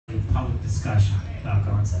discussion about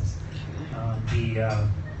concepts.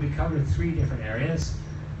 We covered 3 different areas.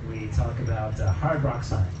 We talk about hard rock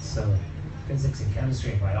science, so physics and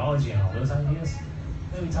chemistry and biology and all those ideas.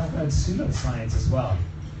 Then we talk about pseudoscience as well.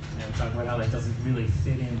 And we talk about how that doesn't really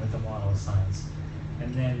fit in with the model of science.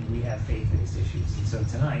 And then we have faith-based issues. And so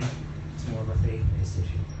tonight, it's more of a faith-based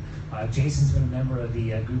issue. Jason's been a member of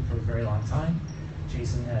the group for a very long time.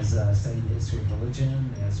 Jason has studied the history of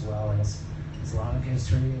religion as well as Islamic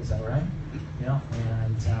history, is that right? Yeah,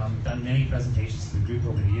 and done many presentations to the group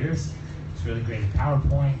over the years. It's really great at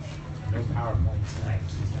PowerPoint. No PowerPoint tonight,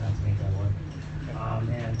 so he's going to have to make that work.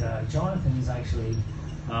 Johnathan is actually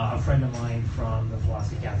a friend of mine from the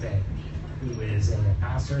Philosophy Cafe, who is a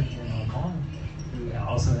pastor in Hong Kong, who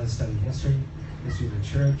also has studied history of the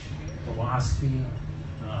church, philosophy,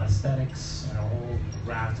 aesthetics, and a whole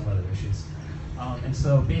raft of other issues. And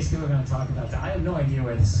so basically we're going to talk about that. I have no idea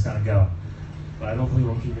where this is going to go, but hopefully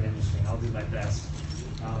we'll keep it interesting. I'll do my best.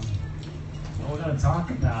 We're going to talk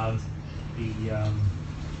about the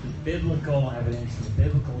biblical evidence and the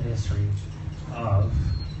biblical history of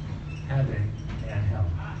heaven and hell.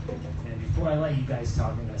 And before I let you guys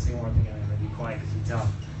talk, I'm going to say one thing, and I'm going to be quiet because you tell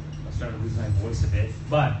I'll start to lose my voice a bit.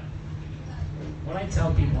 But when I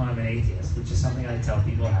tell people I'm an atheist, which is something I tell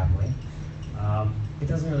people happily, it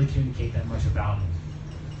doesn't really communicate that much about me,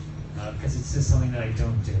 because it's just something that I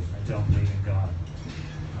don't do. I don't believe in God.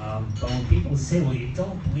 But when people say, well, you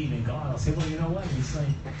don't believe in God, I'll say, well, you know what? It's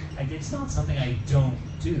like, it's not something I don't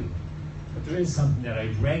do, but there is something that I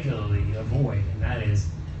regularly avoid, and that is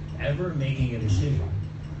ever making a decision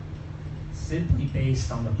simply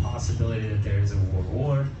based on the possibility that there is a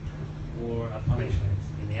reward or a punishment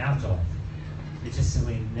in the afterlife. It just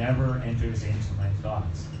simply never enters into my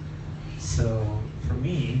thoughts. So for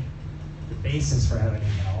me, the basis for heaven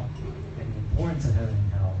and hell, and the importance of heaven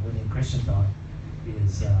and hell within Christian thought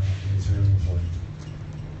is really important.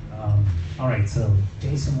 All right, so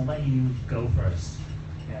Jason, we'll let you go first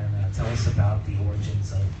and tell us about the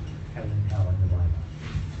origins of heaven and hell in the Bible.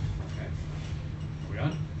 Okay, are we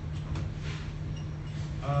on?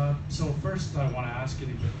 So first I want to ask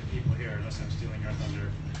any of the people here, unless I'm stealing your thunder,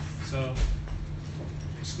 so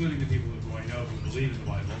excluding the people who I know who believe in the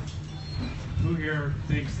Bible, who here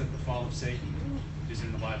thinks that the fall of Satan is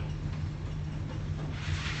in the Bible?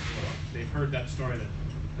 They've heard that story that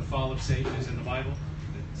the fall of Satan is in the Bible,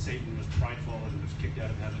 that Satan was prideful and was kicked out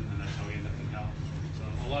of heaven, and that's how he ended up in hell.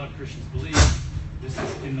 So a lot of Christians believe this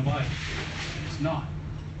is in the Bible, and it's not.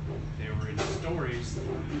 They were in stories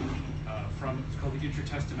from, it's called the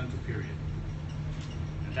intertestamental period.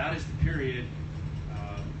 And that is the period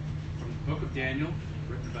from the book of Daniel,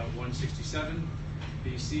 written about 167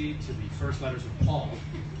 BC to the first letters of Paul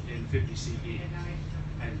in 50 CE.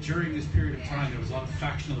 And during this period of time, there was a lot of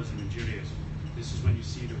factionalism in Judaism. This is when you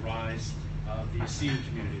see the rise of the Essene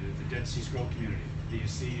community, the Dead Sea Scroll community, the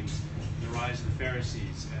Essenes, the rise of the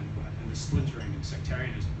Pharisees, and the splintering and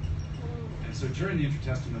sectarianism. And so during the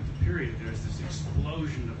intertestamental period, there's this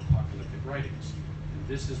explosion of apocalyptic writings. And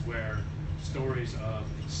this is where stories of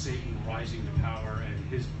Satan rising to power and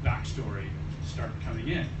his backstory start coming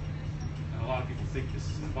in. And a lot of people think this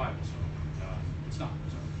is in the Bible, so it's not.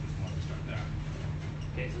 So I just wanted to start there.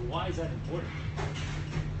 Okay, so why is that important?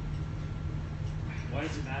 Why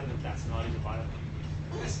does it matter that that's not in the Bible?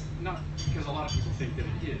 It's not because a lot of people think that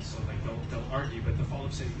it is, so like they'll argue, but the fall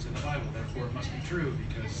of Satan's in the Bible, therefore it must be true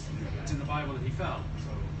because it's in the Bible that he fell.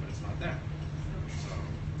 So, but it's not there. So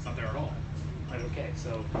it's not there at all. Right. Okay.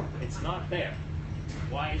 So it's not there.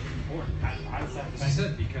 Why is it important? How does that? As I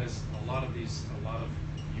said, because a lot of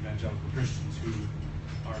evangelical Christians who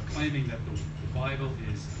are claiming that the Bible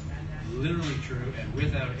is literally true and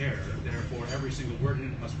without error, therefore every single word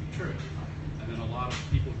in it must be true. And then a lot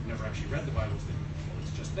of people who've never actually read the Bible think, well,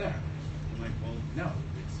 it's just there. I'm like, well, no,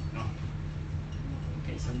 it's not.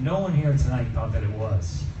 Okay, so no one here tonight thought that it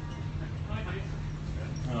was.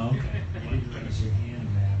 Oh, okay. You didn't raise your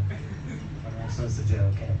hand, man. What am I supposed to do?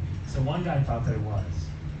 Okay. So one guy thought that it was.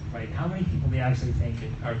 Right? How many people do you actually think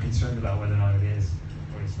are concerned about whether or not it is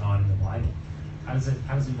or it's not in the Bible? How does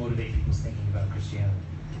it motivate people's thinking about Christianity?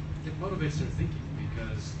 It motivates their thinking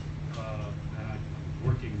because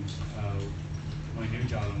my new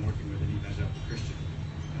job, I'm working with an evangelical Christian,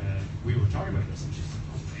 and we were talking about this, and she's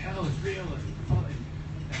like, hell is real, and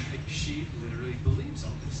like, she literally believes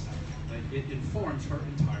all this stuff. Like, it informs her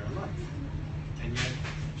entire life, and yet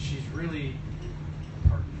she's really,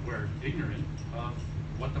 we're ignorant of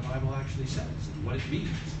what the Bible actually says and what it means,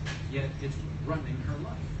 yet it's running her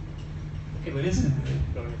life. Okay, but isn't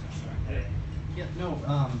it? Go ahead. Sorry. Yeah, no,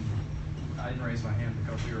 I didn't raise my hand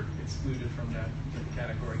because we were excluded from that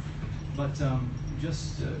category. But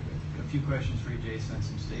just a few questions for you, Jason, and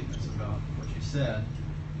some statements about what you said.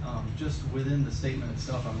 Just within the statement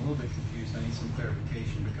itself, I'm a little bit confused. I need some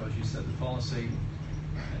clarification because you said the fall of Satan,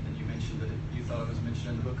 and then you mentioned that you thought it was mentioned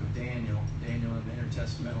in the book of Daniel in the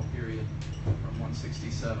intertestamental period from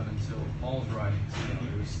 167 until Paul's writings.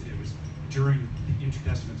 It was during the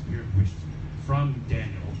intertestamental period, which from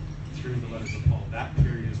Daniel through the letters of Paul. That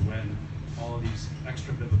period is when all of these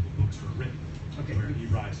extra biblical books were written. Okay. Where he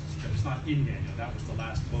rises, but it's not in Daniel. That was the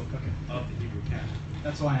last book of the Hebrew canon.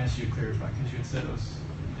 That's why I asked you to clarify, because you had said it was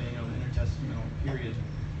Daniel, the intertestamental period.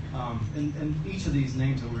 And each of these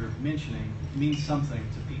names that we're mentioning means something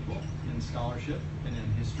to people in scholarship and in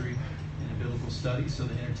history and in biblical studies. So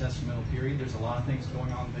the intertestamental period, there's a lot of things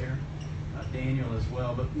going on there. Daniel as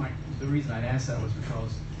well. But the reason I'd ask that was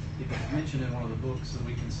because if it's mentioned in one of the books that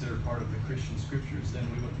we consider part of the Christian scriptures, then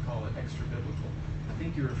we wouldn't call it extra biblical. I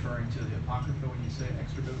think you're referring to the Apocrypha when you say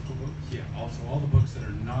extra biblical books? Yeah, also all the books that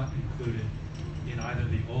are not included in either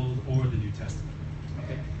the Old or the New Testament.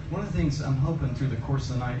 Okay. One of the things I'm hoping through the course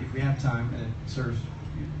of the night, if we have time and it serves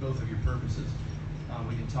both of your purposes,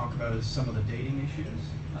 we can talk about is some of the dating issues.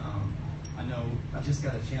 I know I just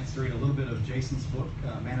got a chance to read a little bit of Jason's book,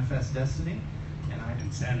 Manifest Destiny, and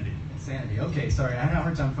Insanity. Okay, sorry, I had a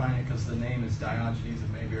hard time finding it because the name is Diogenes of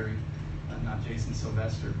Mayberry, not Jason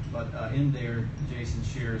Sylvester. But in there, Jason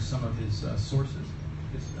shares some of his sources,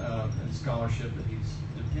 and scholarship that he's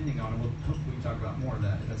depending on, and we'll hopefully talk about more of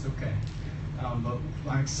that, if that's okay. But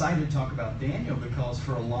I'm excited to talk about Daniel because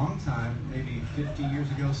for a long time, maybe 50 years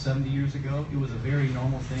ago, 70 years ago, it was a very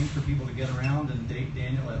normal thing for people to get around and date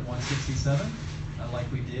Daniel at 167,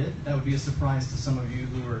 like we did. That would be a surprise to some of you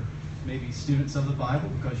who are maybe students of the Bible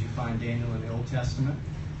because you find Daniel in the Old Testament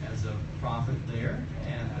as a prophet there.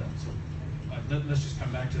 And let's just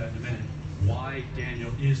come back to that in a minute. Why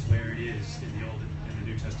Daniel is where it is in the Old and the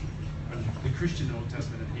New Testament. The Christian Old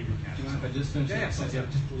Testament and the Hebrew canon. Do you mind if I just finish that?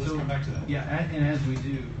 Let's come back to that. Yeah, and as we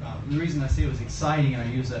do, the reason I say it was exciting and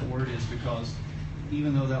I use that word is because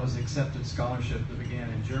even though that was accepted scholarship that began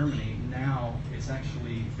in Germany, now it's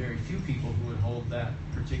actually very few people who would hold that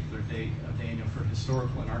particular date of Daniel for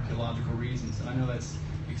historical and archaeological reasons. And I know that's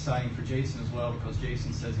exciting for Jason as well because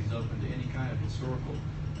Jason says he's open to any kind of historical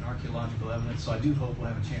and archaeological evidence. So I do hope we'll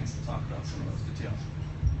have a chance to talk about some of those details.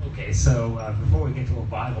 Okay, so before we get to a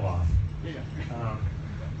Bible off,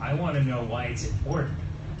 I want to know why it's important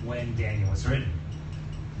when Daniel was written.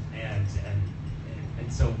 And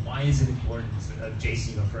so why is it important?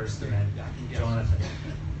 Jason, you go first, and then Johnathan.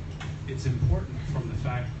 It's important from the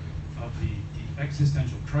fact of the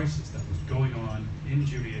existential crisis that was going on in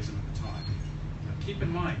Judaism at the time. Now, keep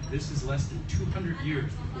in mind, this is less than 200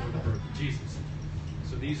 years before the birth of Jesus.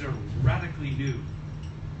 So these are radically new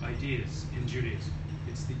ideas in Judaism.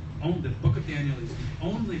 It's the book of Daniel is the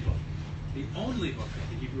only book of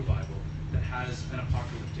the Hebrew Bible that has an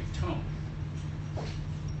apocalyptic tone.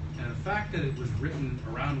 And the fact that it was written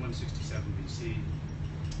around 167 BC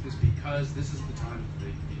is because this is the time of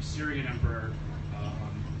the Assyrian emperor,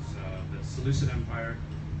 the Seleucid Empire,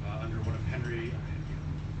 under one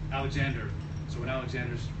of Alexander. So when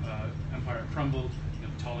Alexander's empire crumbled,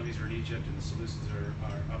 the Ptolemies are in Egypt and the Seleucids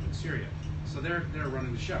are up in Syria. So they're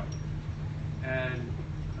running the show. And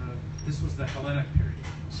this was the Hellenic period.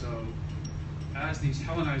 So as these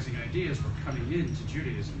Hellenizing ideas were coming into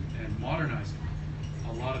Judaism and modernizing,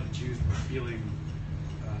 a lot of the Jews were feeling,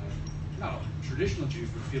 not all, traditional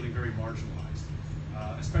Jews were feeling very marginalized,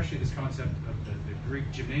 especially this concept of the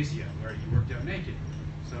Greek gymnasia, where you worked out naked.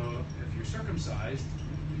 So if you're circumcised,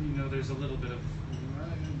 there's a little bit of,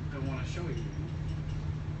 I don't want to show you.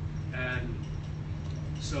 And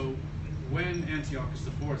so when Antiochus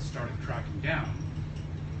IV started cracking down,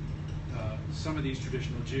 some of these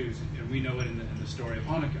traditional Jews, and we know it in the story of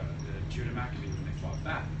Hanukkah, the Judah Maccabee, when they fought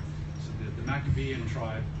back. So the Maccabean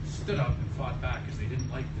tribe stood up and fought back because they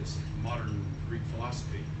didn't like this modern Greek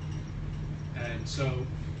philosophy. And so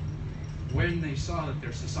when they saw that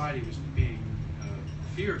their society was being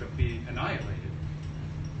feared of being annihilated,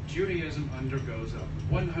 Judaism undergoes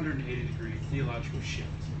a 180-degree theological shift.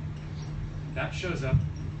 That shows up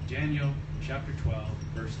in Daniel chapter 12,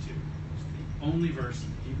 verse 2. It's the only verse in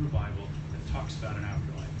the Hebrew Bible that talks about an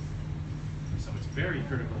afterlife. So it's very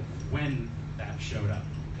critical when that showed up.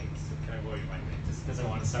 Okay, so can I borrow your mic? Just because I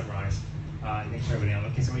want to summarize, make sure everybody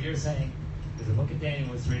knows. Okay, so what you're saying is the book of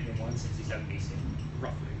Daniel was written in 167 BC.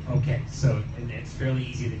 Roughly. Okay, so and it's fairly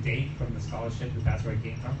easy to date from the scholarship that that's where it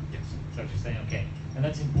came from? Yes. Is that what you're saying? Okay. And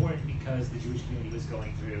that's important because the Jewish community was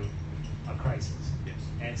going through a crisis. Yes.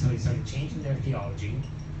 And so they started changing their theology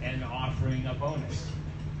and offering a bonus,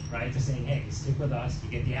 right? To saying, hey, you stick with us, you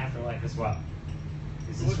get the afterlife as well.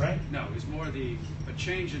 Is this right? No, it was more a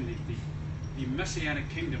change in the Messianic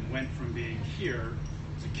kingdom went from being here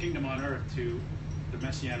as a kingdom on earth to the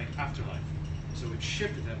Messianic afterlife. So it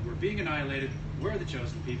shifted that we're being annihilated, we're the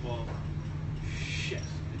chosen people. Shit,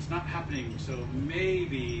 it's not happening, so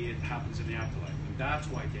maybe it happens in the afterlife. And that's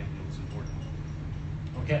why Daniel is important.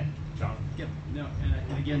 Okay, John. Yep. No,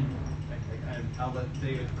 and again, I'll let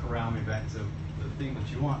David corral me back to the thing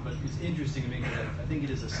that you want, but it's interesting to me because I think it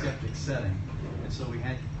is a skeptic setting. And so we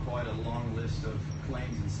had quite a long list of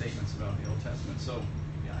claims and statements about the Old Testament. So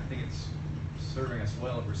yeah, I think it's serving us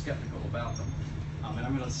well if we're skeptical about them. And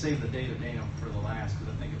I'm going to save the date of Daniel for the last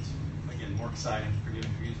because I think it's, again, more exciting. Forgive me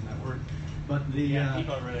for using that word. But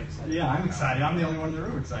people are really excited. Yeah, I'm excited. I'm the only one in the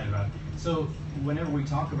room excited about it. So whenever we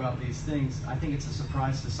talk about these things, I think it's a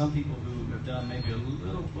surprise to some people who have done maybe a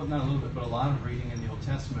little, well, not a little bit, but a lot of reading in the Old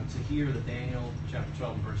Testament to hear that Daniel chapter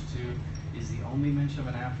 12 and verse 2 is the only mention of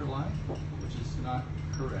an afterlife, which is not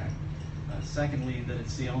correct. Secondly, that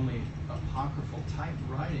it's the only apocryphal type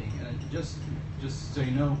writing, and it just so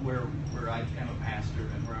you know, where I am a pastor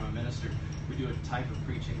and where I'm a minister, we do a type of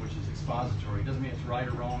preaching which is expository. It doesn't mean it's right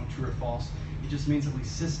or wrong, true or false. It just means that we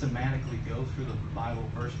systematically go through the Bible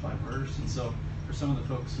verse by verse. And so for some of the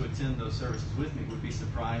folks who attend those services with me would be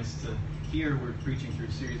surprised to hear we're preaching through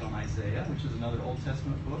a series on Isaiah, which is another Old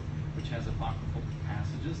Testament book, which has apocryphal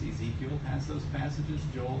passages. Ezekiel has those passages.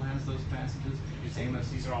 Joel has those passages. Amos,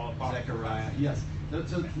 these are all apocryphal. Zechariah. Yes.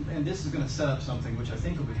 So, and this is going to set up something which I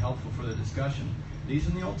think will be helpful for the discussion. These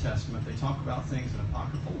in the Old Testament, they talk about things in an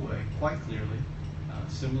apocryphal way, quite clearly,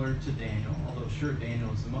 similar to Daniel, although sure,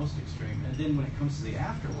 Daniel is the most extreme. And then when it comes to the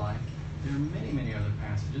afterlife, there are many, many other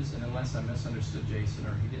passages, and unless I misunderstood Jason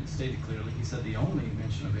or he didn't state it clearly, he said the only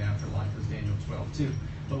mention of the afterlife is Daniel 12:2.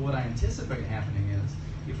 But what I anticipate happening is,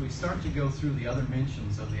 if we start to go through the other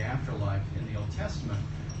mentions of the afterlife in the Old Testament,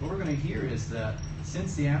 what we're going to hear is that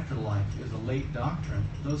since the afterlife is a late doctrine,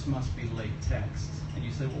 those must be late texts. And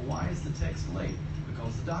you say, well, why is the text late?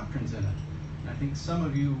 Because the doctrine's in it. And I think some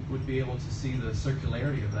of you would be able to see the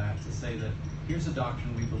circularity of that, to say that here's a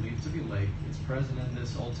doctrine we believe to be late. It's present in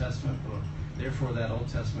this Old Testament book. Therefore, that Old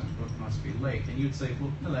Testament book must be late. And you'd say,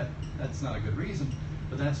 well, no, that's not a good reason.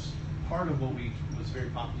 But that's part of what was very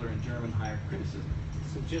popular in German higher criticism.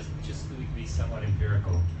 So just so we can be somewhat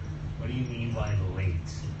empirical, what do you mean by late?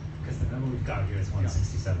 Because the number we've got here is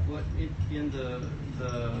 167. Well, in the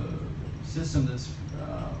system that's,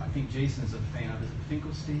 I think Jason is a fan of, is it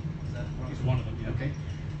Finkelstein? Is that one? He's one of them, yeah. Okay.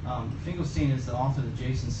 Finkelstein is the author that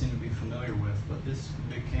Jason seemed to be familiar with, but this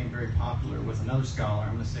became very popular with another scholar.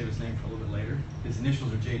 I'm going to save his name for a little bit later. His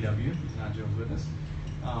initials are JW. He's not Jehovah's Witness.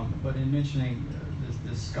 But in mentioning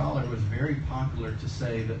this scholar was very popular to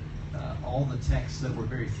say that all the texts that were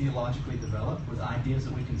very theologically developed with ideas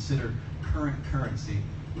that we consider current currency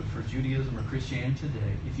for Judaism or Christianity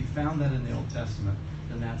today, if you found that in the Old Testament,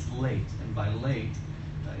 then that's late. And by late,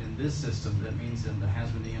 in this system, that means in the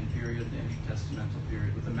Hasmonean period, the intertestamental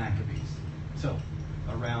period with the Maccabees. So,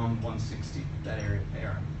 around 160, that era.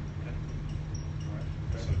 Okay. All right.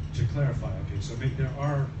 So to clarify, okay, so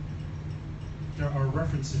there are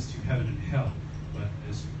references to heaven and hell, but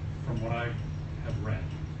as from what I have read,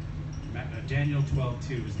 Daniel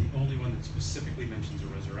 12:2 is the only one that specifically mentions a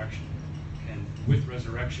resurrection. And with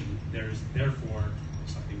resurrection, there's therefore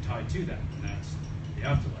something tied to that, and that's the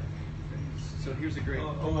afterlife. So here's a great...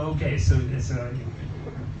 okay, so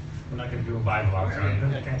we're not going to do a Bible out right?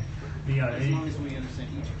 Okay. As long as we understand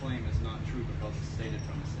each claim is not true because it's stated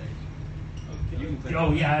from the stage.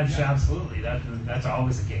 Oh yeah, absolutely. That's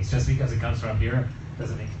always the case. Just because it comes from here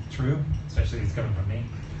doesn't make it true, especially if it's coming from me.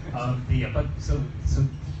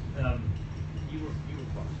 You were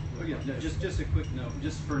close. Oh, yeah, no, just a quick note,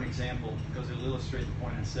 just for an example, because it'll illustrate the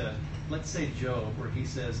point I said. Let's say Job, where he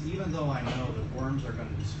says, even though I know that worms are going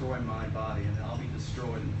to destroy my body and I'll be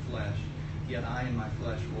destroyed in the flesh, yet I in my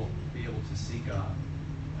flesh will be able to see God.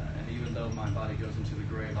 And even though my body goes into the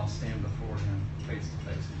grave, I'll stand before him face to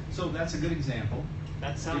face. So that's a good example.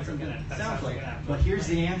 That sounds like it. But here's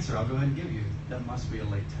the answer I'll go ahead and give you. That must be a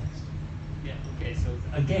late text. Yeah, okay, so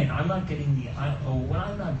again, I'm not getting you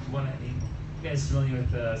guys familiar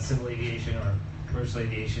with civil aviation or commercial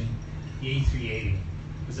aviation? The A380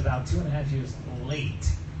 was about 2.5 years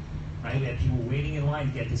late, right? We had people waiting in line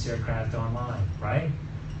to get this aircraft online, right?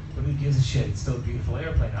 But who gives a shit? It's still a beautiful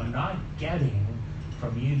airplane. I'm not getting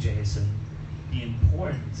from you, Jason, the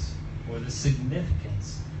importance or the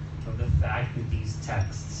significance of the fact that these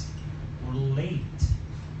texts were late.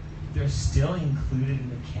 They're still included in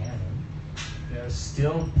the canon. They're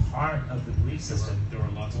still part of the belief system. There were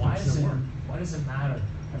lots of books that weren't. Why does it matter?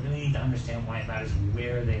 I really need to understand why it matters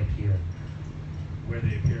where they appear. Where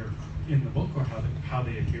they appear in the book, or how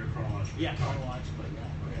they appear chronologically? Yeah, chronologically,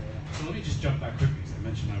 yeah. So let me just jump back quickly, because I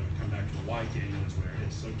mentioned I would come back to why Daniel is where it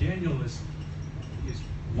is. So Daniel is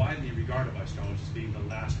widely regarded by scholars as being the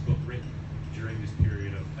last book written during this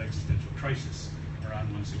period of existential crisis around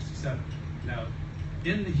 167. Now,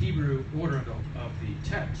 in the Hebrew order of the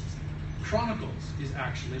text, Chronicles is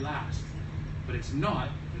actually last, but it's not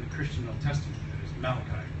in the Christian Old Testament. It is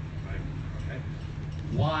Malachi, right? Okay.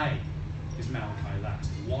 Why is Malachi last?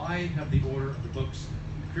 Why have the order of the books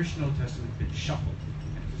in the Christian Old Testament been shuffled?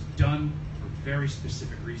 And it was done for a very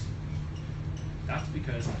specific reason. That's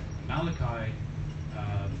because Malachi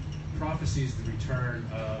prophesies the return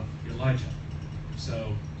of Elijah.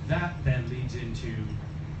 So that then leads into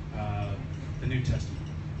the New Testament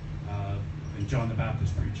and John the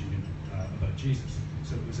Baptist preaching about Jesus.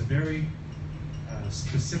 So it was a very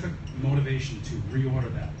specific motivation to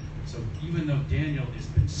reorder that. So even though Daniel has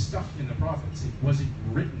been stuck in the prophets, it wasn't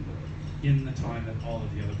written in the time that all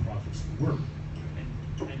of the other prophets were.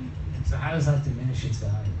 And so how does that diminish its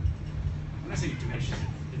value? I'm not saying it diminishes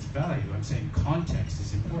its value. I'm saying context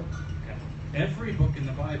is important. Every book in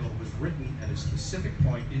the Bible was written at a specific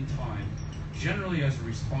point in time, generally as a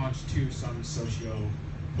response to some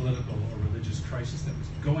socio-political or religious crisis that was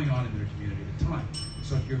going on in their community at the time.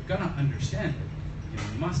 So if you're going to understand it,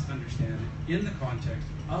 you must understand it in the context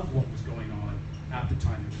of what was going on at the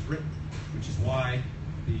time it was written, which is why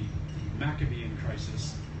the Maccabean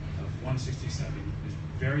crisis of 167 is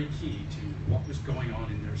very key to what was going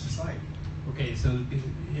on in their society. Okay, so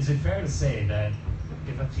is it fair to say that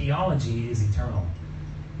if a theology is eternal,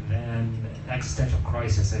 then existential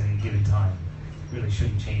crisis at any given time really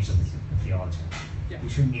shouldn't change the theology? Yeah. We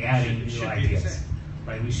shouldn't be adding new ideas,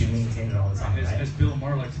 right? We should maintain it all the time, right? As Bill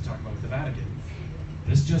Maher likes to talk about with the Vatican,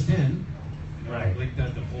 this just in, right? Like the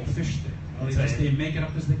whole fish thing. They make it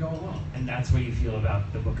up as they go along. And that's what you feel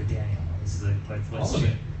about the Book of Daniel. It's all of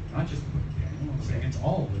it, not just the Book of Daniel. I'm saying it's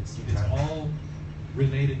all. It's all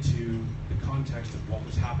related to the context of what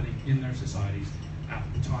was happening in their societies at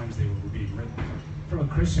the times they were being written. From a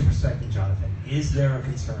Christian perspective, Johnathan, is there a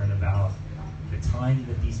concern about the time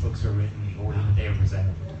that these books were written, the order that they were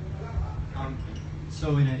presented?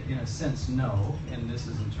 So in a sense, no, and this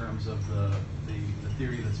is in terms of the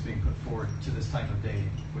theory that's being put forward to this type of dating,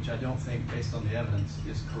 which I don't think, based on the evidence,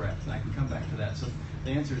 is correct. And I can come back to that. So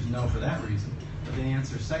the answer is no for that reason. But the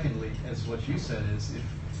answer, secondly, as what you said, is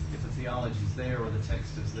if the theology is there or the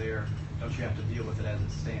text is there, don't you have to deal with it as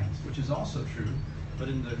it stands, which is also true. But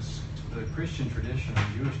in the Christian tradition,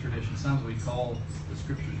 the Jewish tradition, sometimes we call the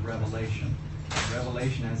scriptures revelation.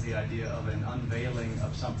 Revelation has the idea of an unveiling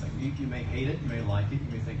of something. You may hate it, you may like it,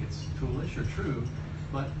 you may think it's foolish or true,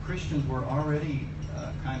 but Christians were already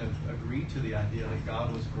kind of agreed to the idea that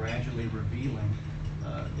God was gradually revealing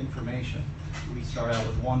information. We start out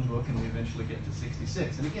with one book and we eventually get to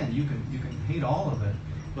 66. And again, you can hate all of it,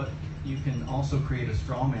 but you can also create a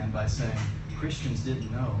straw man by saying Christians didn't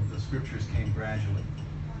know the scriptures came gradually.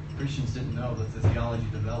 Christians didn't know that the theology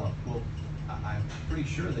developed. Well, I'm pretty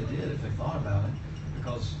sure they did if they thought about it,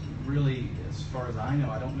 because really, as far as I know,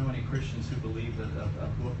 I don't know any Christians who believe that a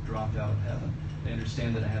book dropped out of heaven. They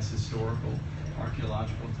understand that it has historical,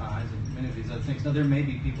 archaeological ties, and many of these other things. Now, there may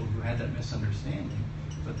be people who had that misunderstanding,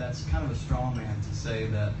 but that's kind of a straw man to say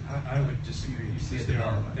that. I would disagree. You see there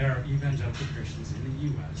are evangelical Christians in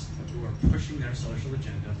the U.S. who are pushing their social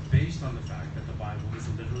agenda based on the fact that the Bible is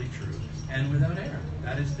literally true and without error.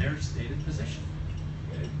 That is their stated position.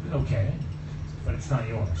 Okay, but it's not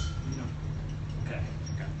yours. No. Okay.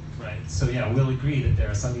 Right. So yeah, we'll agree that there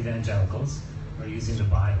are some evangelicals who are using the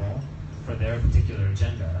Bible for their particular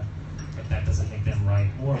agenda, but that doesn't make them right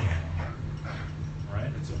or wrong. Right?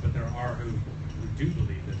 And so, but there are who do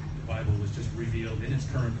believe that the Bible was just revealed in its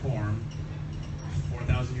current form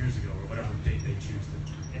 4,000 years ago, or whatever date they choose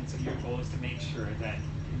to. And so your goal is to make sure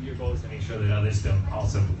that others don't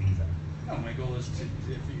also believe that. No, my goal is to,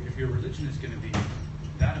 if your religion is going to be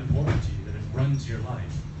that important to you, that it runs your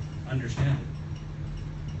life, understand it.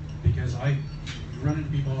 Because you run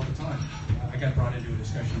into people all the time. I got brought into a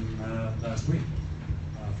discussion last week.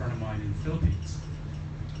 A friend of mine in the Philippines.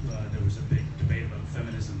 There was a big debate about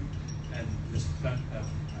feminism, and this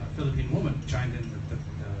Philippine woman chimed in the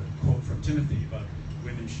quote from Timothy about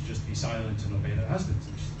women should just be silent and obey their husbands.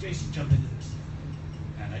 And she said, Jason, jump into this.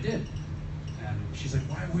 And I did. And she's like,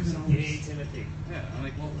 why are women always... Yay, Timothy. Yeah, I'm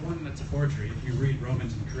like, well, one, that's a forgery. If you read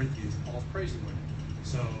Romans and Corinthians, Paul's praising women.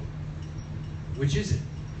 So, which is it?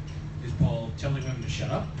 Is Paul telling women to shut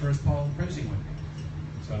up, or is Paul praising women?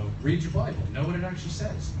 So, read your Bible. Know what it actually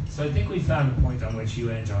says. So I think we found a point on which you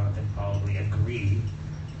and Johnathan probably agree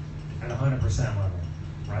at 100% level,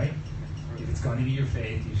 right? if it's going to be your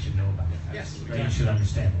faith, you should know about it. Yes, Right? exactly. You should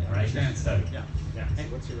understand it, right? You should study. Yeah. Yeah.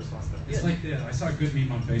 And what's your response to that? It's like I saw a good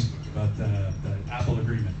meme on Facebook about the Apple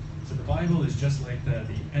agreement. So the Bible is just like the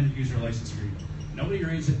end user license agreement. Nobody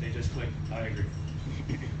reads it; they just click, "I agree."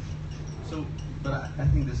 So, but I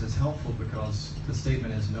think this is helpful because the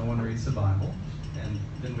statement is no one reads the Bible, and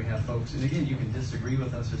then we have folks, and again, you can disagree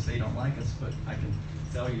with us or say you don't like us, but I can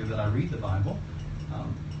tell you that I read the Bible,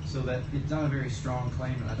 so that it's not a very strong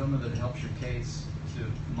claim, and I don't know that it helps your case to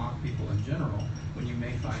mock people in general when you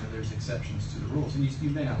may find that there's exceptions to the rules, and you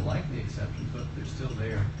may not like the exceptions, but they're still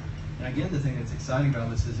there. And again, the thing that's exciting about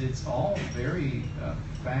this is it's all very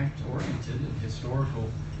fact-oriented and historical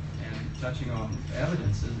and touching on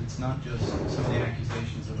evidences. It's not just some of the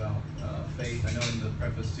accusations about faith. I know in the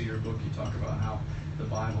preface to your book you talk about how the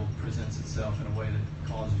Bible presents itself in a way that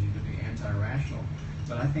causes you to be anti-rational.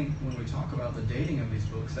 But I think when we talk about the dating of these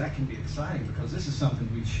books, that can be exciting because this is something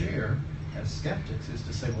we share as skeptics, is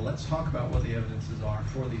to say, well, let's talk about what the evidences are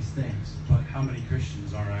for these things. But how many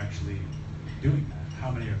Christians are actually doing that? How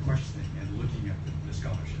many are questioning and looking at the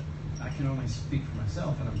scholarship? I can only speak for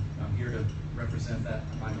myself, and I'm here to represent that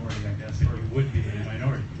minority, I guess. But you would be a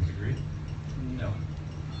minority, you would agree? No.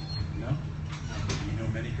 No? Do you know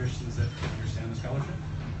many Christians that understand the scholarship?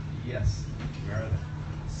 Yes. Where are they?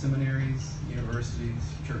 Seminaries, universities,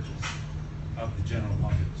 churches. Of the general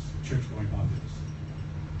populace, church-going populace.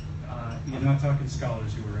 I'm not talking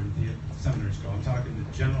scholars who are in the seminary school. I'm talking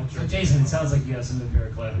the general church. So Jason, it sounds like you have some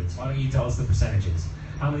empirical evidence. Why don't you tell us the percentages?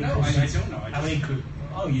 How many No, Christians? I don't know. How many?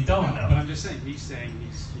 Oh, you don't know. But I'm just saying. He's saying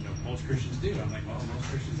most Christians do. I'm like, well, most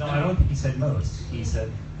Christians No, don't. I don't think he said most. He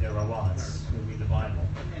said there are lots who read the Bible.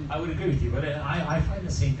 I would agree with you, but I find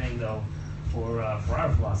the same thing though for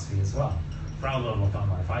our philosophy as well. For our outlook on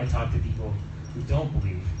life, I talk to people who don't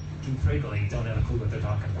believe, who frequently don't have a clue what they're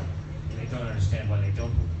talking about, and they don't understand why they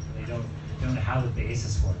don't believe, and they don't know how the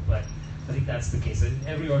basis for it. But I think that's the case.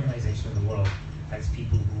 Every organization in the world has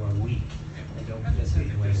people who are weak and don't participate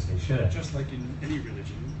in the way that they should. Just like in any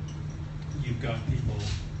religion, you've got people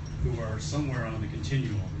who are somewhere on the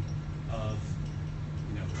continuum of,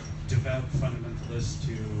 devout fundamentalists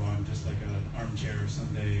to I'm just like an armchair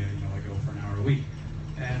Sunday, I go for an hour a week.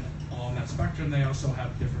 And on that spectrum, they also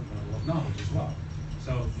have different level of knowledge as well.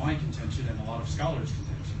 So my contention, and a lot of scholars'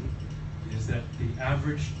 contention, is that the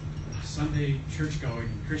average Sunday church-going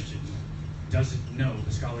Christian doesn't know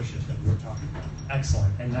the scholarship that we're talking about.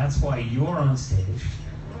 Excellent. And that's why you're on stage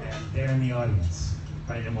and they're in the audience.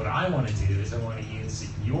 Right? And what I want to do is I want to use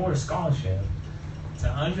your scholarship to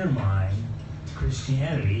undermine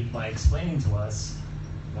Christianity by explaining to us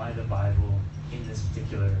why the Bible, in this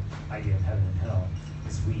particular idea of heaven and hell,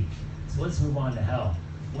 is weak. So let's move on to hell.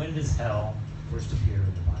 When does hell first appear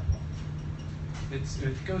in the Bible?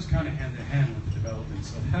 It goes kind of hand in hand with the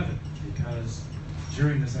developments of heaven, because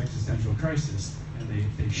during this existential crisis, and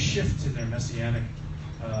they shift to their messianic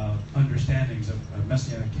understandings of a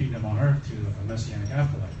messianic kingdom on earth to a messianic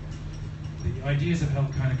afterlife. The ideas of hell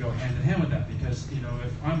kind of go hand in hand with that, because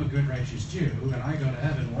if I'm a good righteous Jew and I go to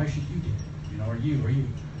heaven, why should you get it? Or you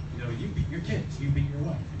beat your kids, you beat your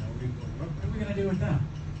wife. What are we going to do with them?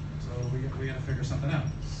 So we got to figure something out.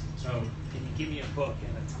 So Can you give me a book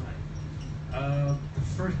and a time? the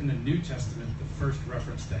first in the New Testament, the first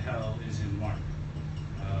reference to hell is in Mark,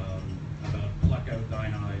 about pluck out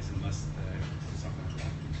thine eyes unless something like that.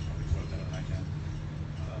 You can probably quote that if I can.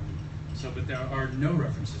 But there are no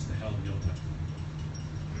references to hell in the Old Testament.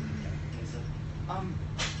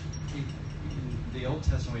 In the Old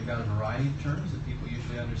Testament, we've got a variety of terms that people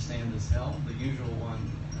usually understand as hell. The usual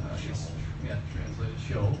one is translated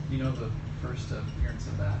Sheol. You know the first appearance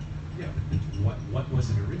of that. Yeah, but what was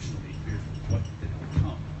it originally? What did it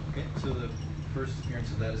become? Okay, so the first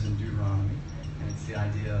appearance of that is in Deuteronomy, and it's the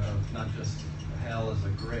idea of not just hell as a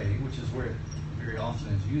grave, which is where it very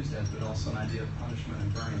often is used as, but also an idea of punishment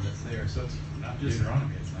and burning that's there. So it's Not just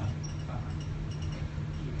Deuteronomy, it's not.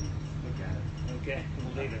 You can look at it. Okay,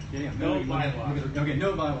 we'll leave it. Yeah, No Bible. Okay,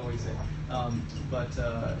 no Bible, we say. But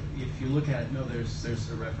if you look at it, no, there's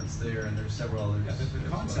a reference there, and there's several others. Yeah, the as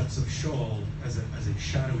well. concepts of Sheol as a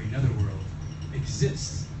shadowy netherworld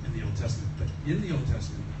exists in the Old Testament, but in the Old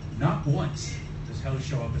Testament, not once does hell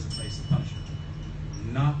show up as a place of punishment.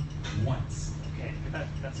 Not once. Okay,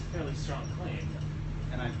 that's a fairly strong claim.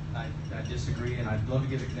 And I disagree, and I'd love to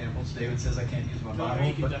give examples. David says I can't use my No, Bible,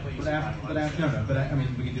 you can definitely use your Bible, I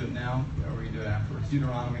mean, we can do it now, or we can do it afterwards.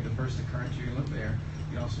 Deuteronomy, the first occurrence, you can look there.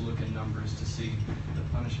 You can also look in Numbers to see the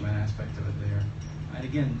punishment aspect of it there. And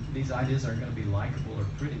again, these ideas aren't going to be likable or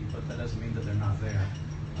pretty, but that doesn't mean that they're not there.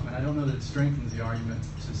 I mean, I don't know that it strengthens the argument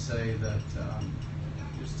to say that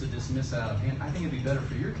just to dismiss out of hand. I think it'd be better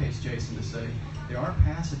for your case, Jason, to say there are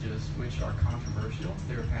passages which are controversial.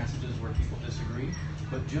 There are passages where people disagree.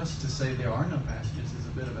 But just to say there are no passages is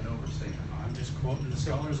a bit of an overstatement. I'm just quoting the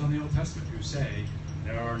scholars on the Old Testament who say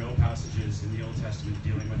there are no passages in the Old Testament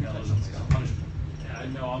dealing with hell as a place of punishment.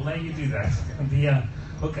 No, I'll let you do that.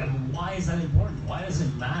 Look, I mean, why is that important? Why does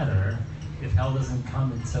it matter if hell doesn't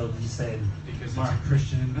come until you say, Because Mark, it's a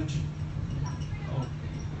Christian invention. oh,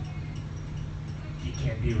 it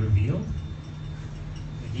can't be revealed?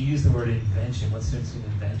 You use the word invention. What's the difference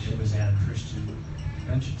between invention It was a and Christian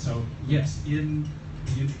invention. So, yes, in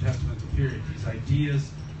the intertestamental period, these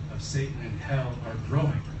ideas of Satan and hell are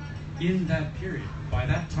growing. In that period, by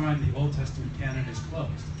that time, the Old Testament canon is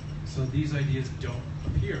closed. So these ideas don't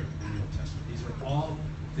appear in the Old Testament. These are all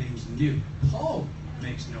things new. Paul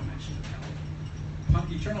makes no mention of hell.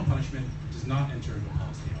 Eternal punishment does not enter into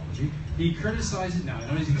Paul's theology. He criticizes, now, I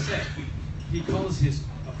know he's going to say, he calls his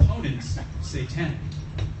opponents satanic,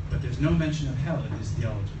 but there's no mention of hell in his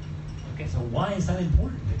theology. Okay, so why is that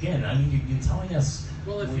important? Again, I mean, you're telling us.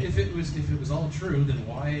 Well, if it was all true, then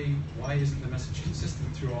why isn't the message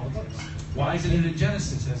consistent through all the books? Why isn't it in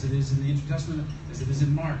Genesis as it is in the Intertestament, as it is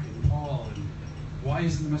in Mark and Paul? And why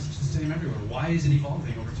isn't the message the same everywhere? Why is it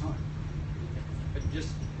evolving over time? But just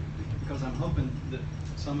because I'm hoping that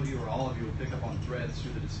some of you or all of you will pick up on threads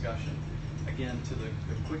through the discussion. Again, to the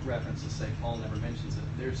quick references say Paul never mentions it.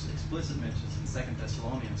 There's explicit mentions in 2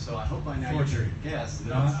 Thessalonians. So I hope by now you can guess that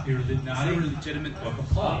Not a legitimate book of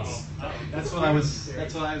Paul. That's what I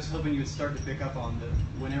was hoping you would start to pick up on. That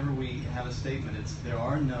whenever we have a statement, it's there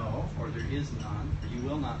are no, or there is none, or you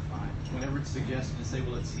will not find. Whenever it's suggested to say,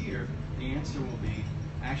 well, it's here, the answer will be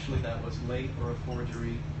actually that was late or a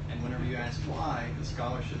forgery. And whenever you ask why, the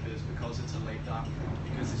scholarship is because it's a late doctrine.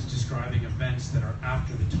 Because it's describing events that are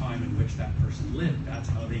after the time in which that person lived. That's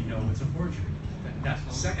how they know it's a forgery. That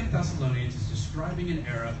 2 Thessalonians is describing an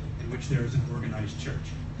era in which there is an organized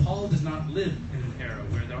church. Paul does not live in an era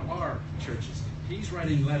where there are churches. He's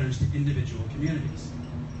writing letters to individual communities.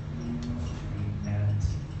 And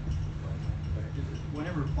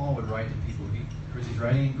whenever Paul would write to people, because he's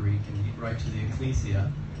writing in Greek, and he'd write to the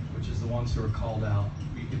ecclesia, which is the ones who are called out.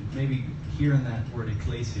 You could maybe hear in that word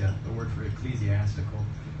ecclesia, the word for ecclesiastical,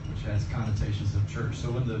 which has connotations of church.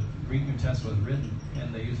 So when the Greek New Testament was written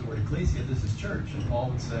and they use the word ecclesia, this is church. And Paul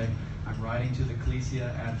would say, I'm writing to the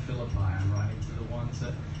ecclesia at Philippi. I'm writing to the ones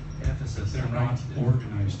at Ephesus. They're not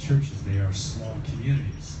organized churches. They are small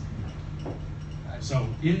communities. So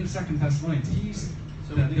in 2 Thessalonians,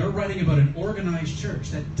 they're writing about an organized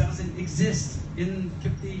church that doesn't exist in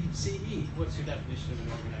 50 CE. What's your definition of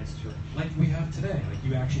an organized church? Like we have today. Like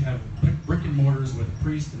you actually have brick and mortars with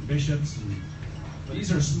priests and bishops. And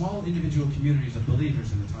these are small individual communities of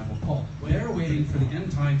believers in the time of Paul. They're waiting for the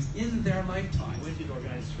end times in their lifetime. When did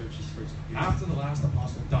organized churches first appear? After the last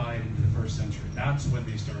apostle died into the first century. That's when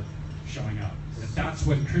they start showing up. And that's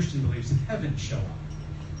when Christian beliefs in heaven show up.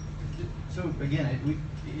 So again,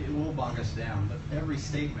 it will bog us down, but every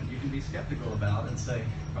statement you can be skeptical about and say,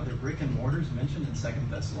 are there brick and mortars mentioned in 2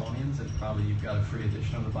 Thessalonians? And probably you've got a free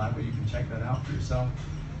edition of the Bible. You can check that out for yourself.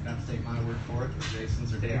 You don't have to take my word for it, or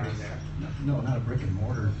Jason's or David's. No, not a brick and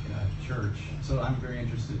mortar church. So I'm very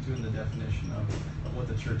interested too in the definition of what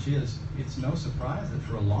the church is. It's no surprise that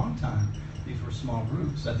for a long time these were small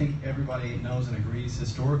groups. I think everybody knows and agrees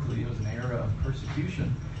historically it was an era of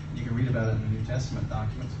persecution. You can read about it in the New Testament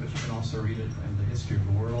documents, but you can also read it in the history of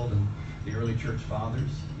the world and the early church fathers.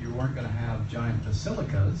 You weren't going to have giant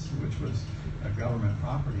basilicas, which was a government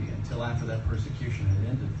property, until after that persecution had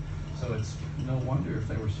ended. So it's no wonder if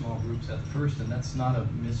they were small groups at first, and that's not a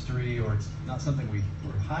mystery or it's not something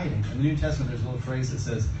we're hiding. In the New Testament, there's a little phrase that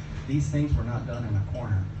says, these things were not done in a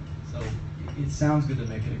corner. So it sounds good to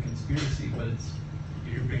make it a conspiracy, but it's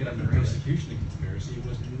You're picking up the persecution and conspiracy. It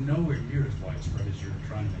was nowhere near as widespread as you're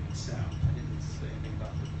trying to make it sound. I didn't say anything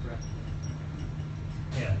about the threat.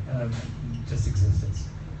 yeah, just existence.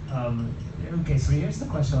 Okay, so here's the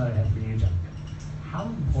question that I have for you, John. How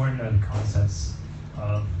important are the concepts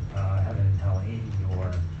of heaven and hell in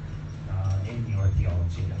your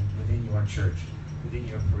theology, within your church, within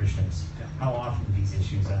your parishioners? How often do these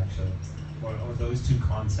issues actually, or those two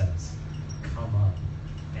concepts, come up?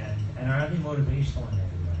 And are they motivational in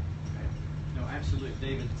any way? No, absolutely.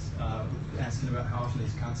 David's asking about how often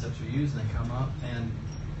these concepts are used and they come up. And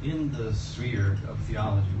in the sphere of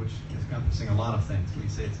theology, which is encompassing a lot of things, we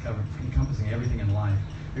say it's encompassing everything in life,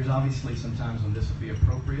 there's obviously some times when this would be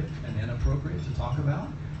appropriate and inappropriate to talk about.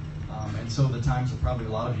 And so the times that probably a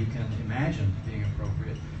lot of you can imagine being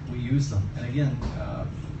appropriate, we use them. And again,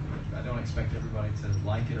 I don't expect everybody to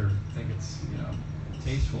like it or think it's,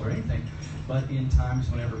 distasteful or anything. But in times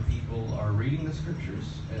whenever people are reading the scriptures,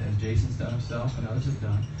 as Jason's done himself and others have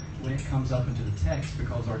done, when it comes up into the text,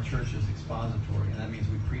 because our church is expository, and that means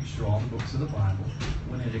we preach through all the books of the Bible,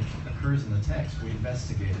 when it occurs in the text, we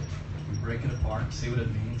investigate it. We break it apart, see what it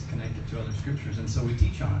means, connect it to other scriptures, and so we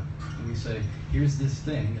teach on it. And we say, here's this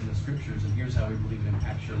thing in the scriptures, and here's how we believe it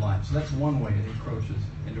impacts your life. So that's one way it encroaches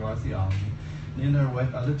into our theology. And then there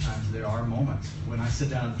are other times there are moments when I sit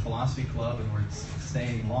down at the philosophy club and we're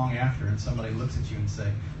staying long after, and somebody looks at you and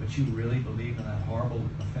say, but you really believe in that horrible,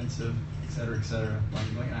 offensive, et cetera,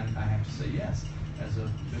 and I have to say yes. As a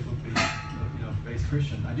biblically based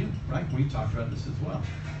Christian, I do, right? We've talked about this as well.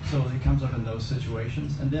 So it comes up in those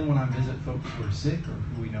situations. And then when I visit folks who are sick or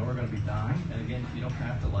who we know are going to be dying, and again, you don't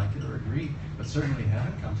have to like it or agree, but certainly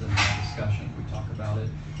heaven comes into the discussion. We talk about it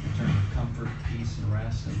in terms of comfort, peace, and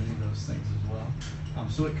rest, and many of those things as well.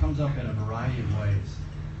 So it comes up in a variety of ways.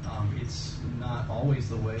 It's not always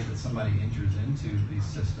the way that somebody enters into these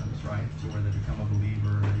systems, right, to where they become a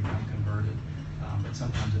believer or they become converted. But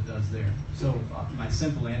sometimes it does there. So my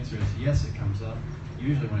simple answer is yes, it comes up,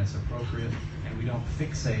 usually when it's appropriate, and we don't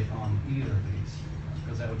fixate on either of these,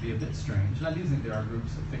 because that would be a bit strange. And I do think there are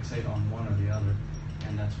groups that fixate on one or the other,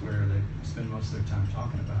 and that's where they spend most of their time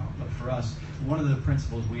talking about. But for us, one of the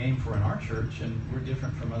principles we aim for in our church, and we're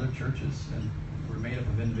different from other churches, and we're made up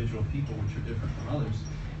of individual people which are different from others,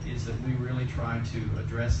 is that we really try to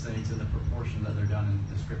address things in the proportion that they're done in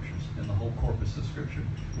the scriptures, in the whole corpus of scripture,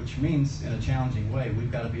 which means in a challenging way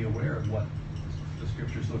we've got to be aware of what the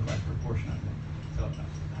scriptures look like proportionately. So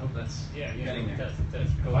I hope that's getting there.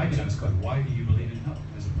 If I could ask, why do you believe in hell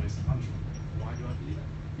as a place of punishment? Why do I believe it?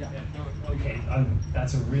 Yeah. Okay,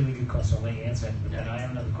 that's a really good question. I'll let you answer it, but then I have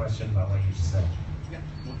another question about what you just said. Yeah.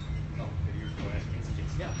 Go ahead.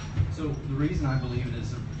 Yeah. So the reason I believe it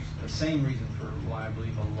is the same reason for why I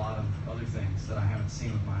believe a lot of other things that I haven't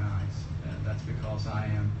seen with my eyes. And that's because I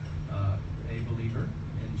am a believer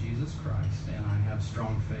in Jesus Christ, and I have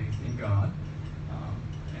strong faith in God.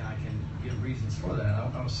 And I can give reasons for that.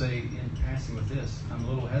 I will say in passing with this, I'm a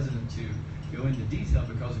little hesitant to go into detail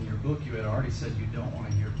because in your book you had already said you don't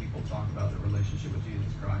want to hear people talk about their relationship with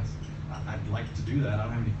Jesus Christ. I'd like to do that. I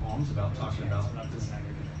don't have any qualms about talking about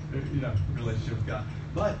relationship with God.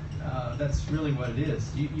 But that's really what it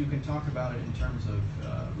is. You can talk about it in terms of,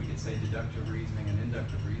 we could say, deductive reasoning and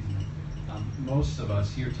inductive reasoning. Most of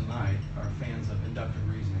us here tonight are fans of inductive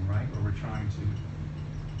reasoning, right? Where we're trying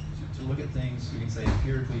to look at things, we can say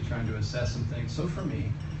empirically, trying to assess some things. So for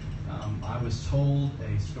me, I was told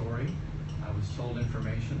a story, I was told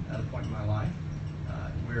information at a point in my life,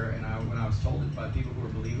 when I was told it by people who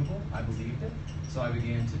were believable, I believed it. So I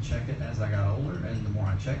began to check it as I got older, and the more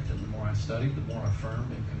I checked it, the more I studied, the more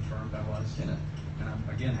affirmed and confirmed I was in it. And I'm,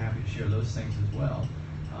 again, happy to share those things as well.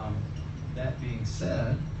 That being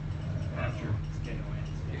said,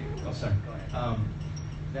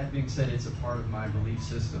 that being said, it's a part of my belief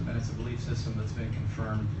system, and it's a belief system that's been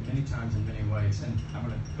confirmed many times in many ways. And I'm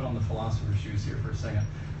going to put on the philosopher's shoes here for a second.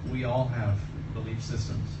 We all have belief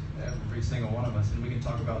systems, every single one of us, and we can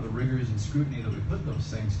talk about the rigors and scrutiny that we put those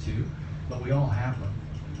things to, but we all have them.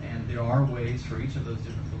 And there are ways for each of those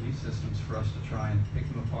different belief systems for us to try and pick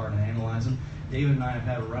them apart and analyze them. David and I have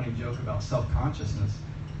had a running joke about self-consciousness.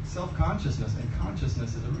 Self-consciousness and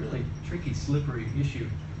consciousness is a really tricky, slippery issue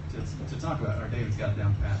to talk about. Or David's got it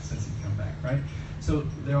down pat since he's come back, right? So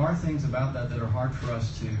there are things about that are hard for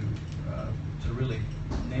us to really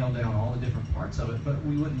nail down all the different parts of it, but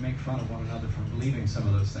we wouldn't make fun of one another for believing some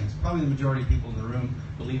of those things. Probably the majority of people in the room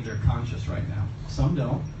believe they're conscious right now. Some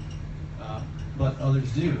don't, but others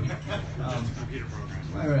do.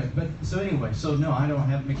 Right. But so anyway, so no, I don't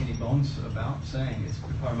have to make any bones about saying it's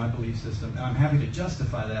part of my belief system, and I'm happy to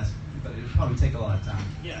justify that, but it would probably take a lot of time.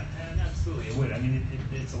 Yeah, and absolutely it would. I mean,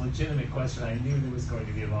 it's a legitimate question. I knew there was going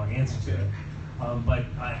to be a long answer to it, but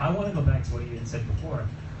I want to go back to what you had said before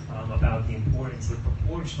about the importance, the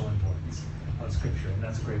proportional importance of Scripture, and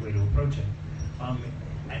that's a great way to approach it.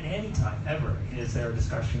 At any time ever is there a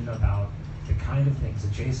discussion about the kind of things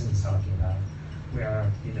that Jason is talking about,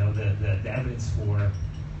 where the evidence for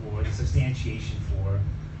the substantiation for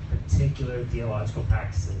particular theological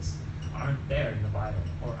practices aren't there in the Bible,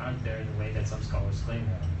 or aren't there in the way that some scholars claim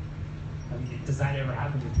they are. I mean, does that ever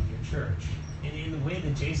happen within your church? In the way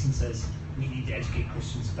that Jason says we need to educate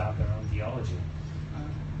Christians about their own theology.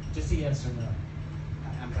 Just a yes or no.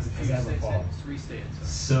 Because I recall.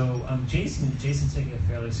 So Jason's making a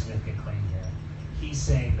fairly significant claim here. He's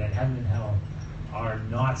saying that heaven and hell are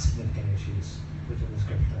not significant issues within the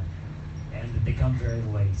Scripture, and that they come very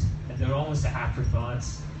late, and they're almost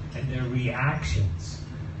afterthoughts, and they're reactions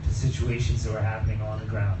to situations that are happening on the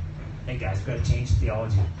ground. hey guys, we've got to change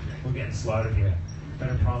theology. We're getting slaughtered here.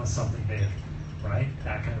 Better promise something big, right?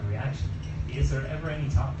 That kind of reaction. Is there ever any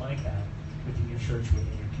talk like that within your church,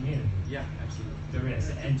 within your community? Yeah, absolutely. There is.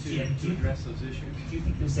 And to address those issues. do you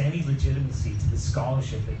think there's any legitimacy to the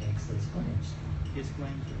scholarship that makes those claims? His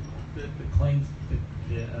claims are The claims,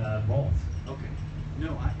 both. okay.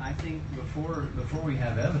 No, I think before we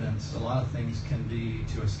have evidence, a lot of things can be,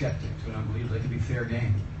 to a skeptic, to an unbeliever, they can be fair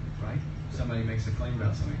game, right? Somebody makes a claim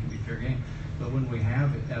about something, it can be fair game. But when we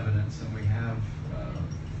have evidence and we have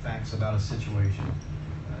facts about a situation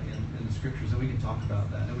in the scriptures, then we can talk about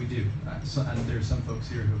that, and we do. There's some folks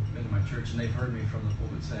here who've been to my church, and they've heard me from the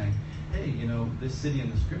pulpit saying, hey, you know, this city in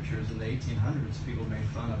the scriptures in the 1800s, people made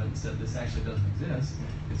fun of it and said this actually doesn't exist.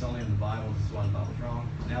 It's only in the Bible. This is why the Bible's wrong.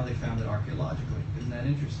 Now they found it archaeologically. Isn't that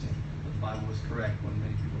interesting? That the Bible was correct when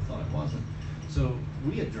many people thought it wasn't. So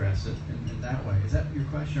we address it in that way. Is that your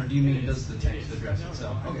question, or do you mean does the text address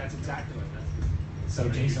itself? Okay. That's exactly what that's. So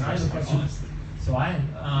Jason, I have a question. So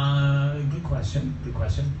good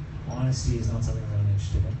question. Honesty is not something I'm really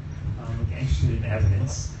interested in. I'm interested in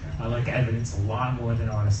evidence. I like evidence a lot more than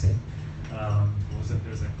honesty.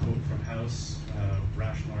 There's a quote from House,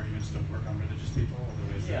 rational arguments don't work on religious people.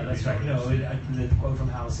 Yeah, that's right. No, the quote from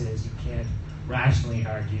House is you can't rationally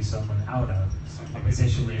argue someone out of a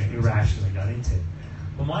position that you irrationally got into.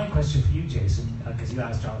 Well, my question for you, Jason, because you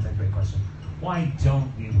asked Johnathan a great question, why don't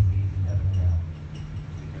you believe in heaven and hell?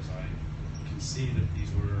 Because I can see that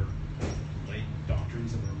these were late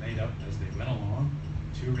doctrines that were made up as they went along,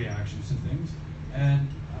 two reactions to things, and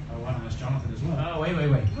I want to ask Johnathan as well. Oh, wait.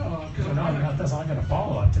 No, That's not going to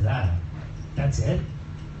follow up to that. That's it?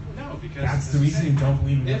 No, because That's the reason you don't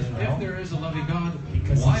believe in if heaven and hell? If there is a loving God,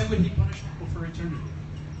 Because why would he punish people for eternity?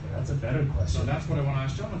 That's a better question. So that's what I want to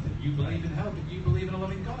ask Johnathan. You believe in hell, but you believe in a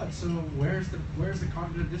loving God. So where's the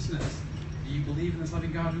cognitive dissonance? Do you believe in this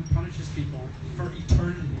loving God who punishes people for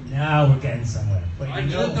eternity? Now we're getting somewhere. But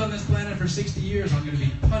I've lived on this planet for 60 years. I'm going to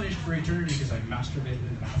be punished for eternity because I masturbated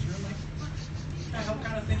in the bathroom. What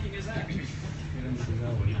kind of thinking is that? You don't need to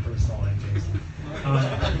know what your personal life is.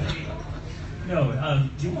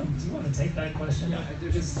 Do you want to take that question?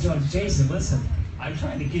 Jason, listen. I'm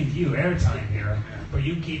trying to give you airtime here, but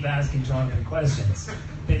you keep asking Jonathan questions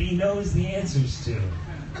that he knows the answers to.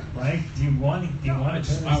 Right? Do you want to?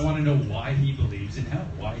 I want to know why he believes in hell.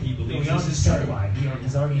 Why he believes this is true. Why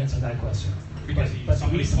he's already answered that question. Because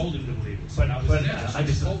somebody told him to believe it. So I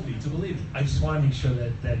just told me to believe it. I just want to make sure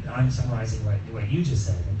that I'm summarizing what you just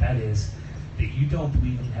said, and that is that you don't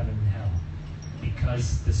believe in heaven and hell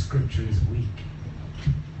because the scripture is weak.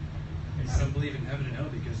 I don't believe in heaven and hell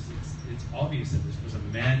because it's obvious that this was a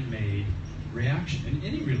man-made reaction. In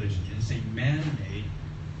any religion, it's a man-made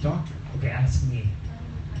doctrine. Okay, ask me.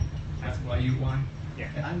 Why? Yeah.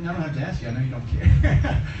 I don't have to ask you. I know you don't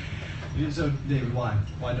care. So, David, why?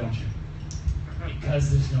 Why don't you? Because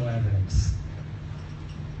there's no evidence.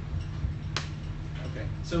 Okay.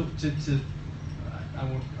 So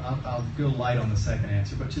I'll go light on the second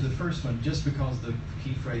answer, but to the first one, just because the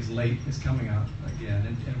key phrase "late" is coming up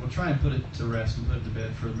again, and we'll try and put it to rest and put it to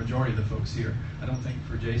bed for the majority of the folks here. I don't think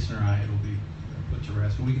for Jason or I it'll be put to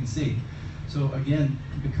rest, but we can see. So again,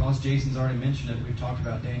 because Jason's already mentioned it, we've talked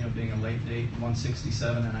about Daniel being a late date,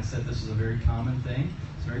 167, and I said this is a very common thing.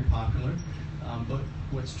 It's very popular. But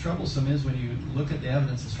what's troublesome is when you look at the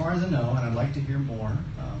evidence, as far as I know, and I'd like to hear more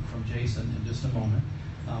from Jason in just a moment,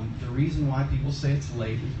 the reason why people say it's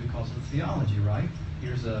late is because of theology, right?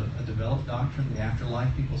 Here's a developed doctrine, the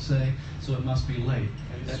afterlife, people say, so it must be late.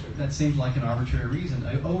 That seems like an arbitrary reason.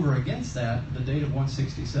 Over against that, the date of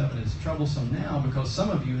 167 is troublesome now because some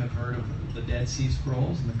of you have heard of the Dead Sea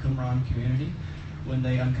Scrolls in the Qumran community. When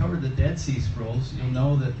they uncovered the Dead Sea Scrolls, you'll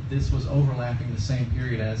know that this was overlapping the same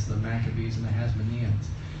period as the Maccabees and the Hasmoneans.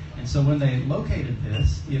 And so when they located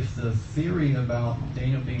this, if the theory about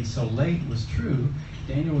Daniel being so late was true,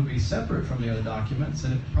 Daniel would be separate from the other documents,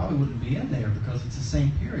 and it probably wouldn't be in there because it's the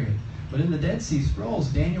same period. But in the Dead Sea Scrolls,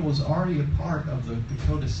 Daniel was already a part of the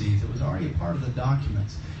codices. It was already a part of the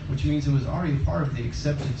documents, which means it was already a part of the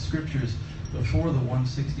accepted scriptures before the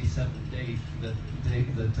 167 date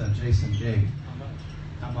that Jason gave.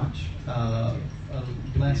 How much?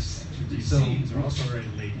 Less. These So scenes are also very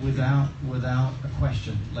late. without a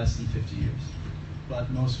question, less than 50 years. But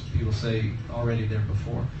most people say already there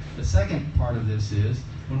before. The second part of this is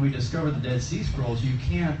when we discover the Dead Sea Scrolls, you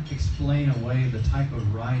can't explain away the type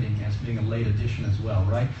of writing as being a late addition as well,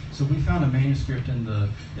 right? So we found a manuscript in the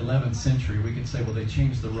 11th century. We could say, well, they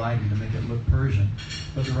changed the writing to make it look Persian.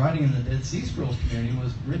 But the writing in the Dead Sea Scrolls community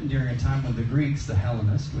was written during a time when the Greeks, the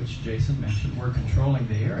Hellenists, which Jason mentioned, were controlling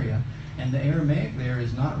the area. And the Aramaic there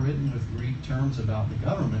is not written with Greek terms about the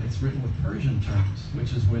government. It's written with Persian terms,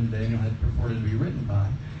 which is when Daniel had purported to be written by.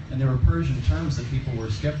 And there were Persian terms that people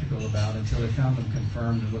were skeptical about until they found them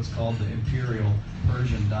confirmed in what's called the Imperial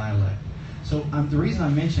Persian dialect. So the reason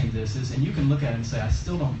I'm mentioning this is, and you can look at it and say, I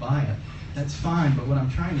still don't buy it. That's fine, but what I'm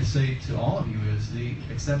trying to say to all of you is the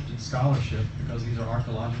accepted scholarship, because these are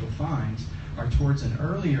archaeological finds, are towards an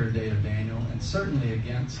earlier date of Daniel, and certainly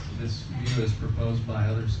against this view as proposed by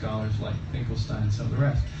other scholars like Finkelstein and some of the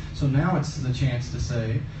rest. So now it's the chance to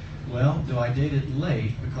say, well, do I date it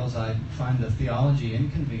late because I find the theology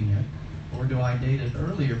inconvenient, or do I date it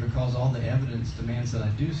earlier because all the evidence demands that I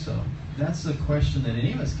do so? That's a question that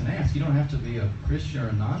any of us can ask. You don't have to be a Christian or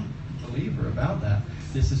a non-believer about that.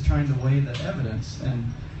 This is trying to weigh the evidence and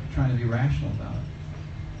trying to be rational about it.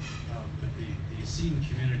 But the Essene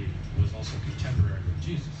community was also contemporary with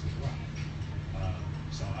Jesus as well.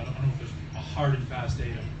 So I don't know if there's a hard and fast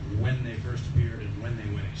date of when they first appeared and when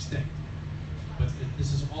they went extinct. But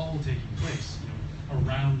this is all taking place,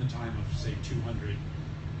 around the time of, say, 200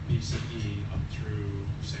 BCE up through,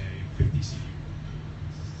 say, 50 CE.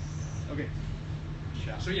 Okay.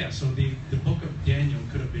 So yeah, so the book of Daniel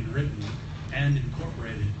could have been written and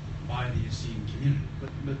incorporated by the Essene community.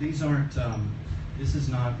 But these aren't, this is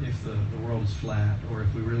not if the world is flat or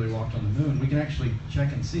if we really walked on the moon. We can actually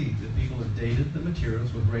check and see that people have dated the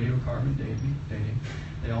materials with radiocarbon dating.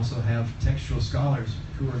 They also have textual scholars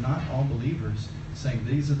who are not all believers saying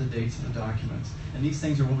these are the dates of the documents. And these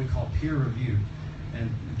things are what we call peer-reviewed.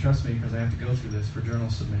 And trust me, because I have to go through this for journal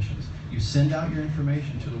submissions. You send out your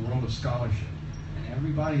information to the world of scholarship, and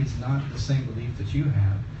everybody is not the same belief that you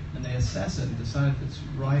have, and they assess it and decide if it's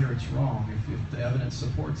right or it's wrong, if the evidence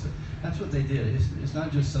supports it. That's what they did. It's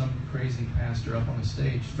not just some crazy pastor up on a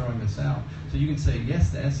stage throwing this out. So you can say,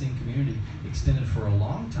 yes, the Essene community extended for a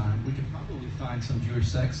long time. We could probably find some Jewish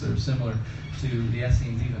sects that are similar to the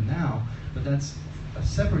Essenes even now, but that's a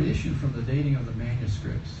separate issue from the dating of the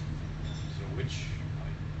manuscripts. So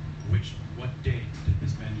what date did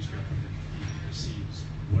this manuscript from the Essenes,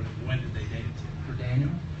 when did they date it to? For Daniel,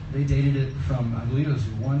 they dated it from, I believe it was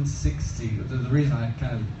 160. The reason I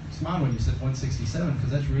kind of smiled when you said 167,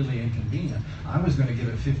 because that's really inconvenient. I was going to give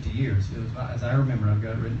it 50 years. It was, as I remember, I've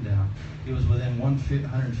got it written down. It was within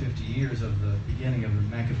 150 years of the beginning of the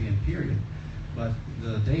Maccabean period. But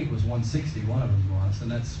the date was 160, one of them was, and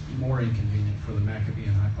that's more inconvenient for the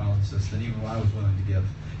Maccabean hypothesis than even what I was willing to give.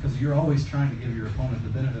 Because you're always trying to give your opponent the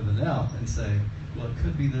benefit of the doubt and say, well, it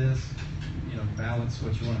could be this, balance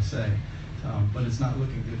what you want to say. But it's not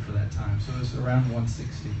looking good for that time. So it's around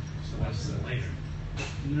 160. So that's later.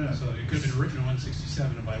 No. So it could have been written in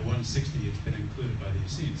 167, and by 160 it's been included by the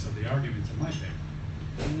Essenes. So the argument's in my favor.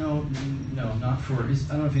 No, not for, I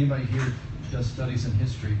don't know if anybody here does studies in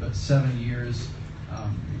history, but 7 years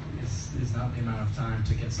is not the amount of time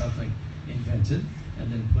to get something invented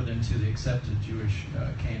and then put into the accepted Jewish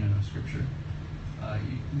canon of Scripture.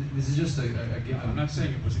 This is just a given. I'm not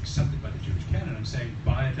saying it was accepted by the Jewish canon. I'm saying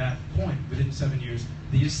by that point, within 7 years,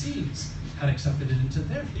 the Essenes had accepted it into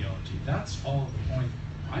their theology. That's all the point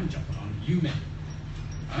I'm jumping on. You made.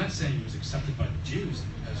 I'm not saying it was accepted by the Jews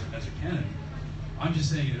as a canon. I'm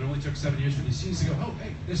just saying it only took 7 years for the Essenes to go, oh,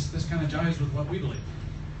 hey, this kind of jives with what we believe.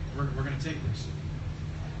 We're going to take this.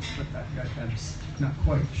 But I'm not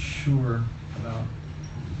quite sure about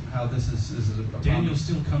how this is a problem. Daniel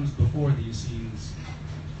still comes before the Essenes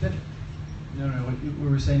did it. No, what we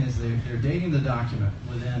were saying is they're dating the document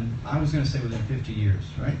within, I was going to say within 50 years,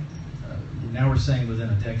 right? Now we're saying within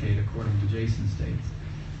a decade according to Jason's dates.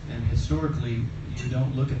 And historically, you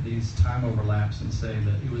don't look at these time overlaps and say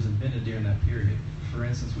that it was invented during that period. For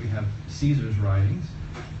instance, we have Caesar's writings.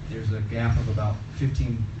 There's a gap of about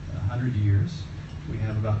 1,500 years. We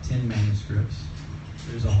have about 10 manuscripts.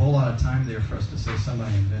 There's a whole lot of time there for us to say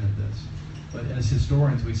somebody invented this. But as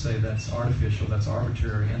historians, we say that's artificial, that's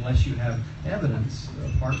arbitrary, unless you have evidence,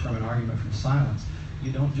 apart from an argument from silence.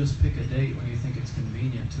 You don't just pick a date when you think it's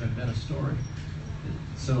convenient to invent a story.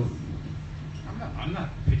 So, I'm not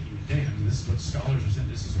picking a date. I mean, this is what scholars are saying.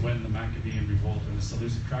 This is when the Maccabean revolt and the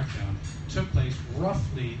Seleucid crackdown took place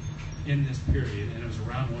roughly in this period, and it was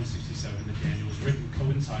around 167 that Daniel was written,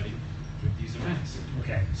 coinciding with these events.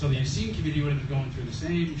 Okay. So the Essene community would have been going through the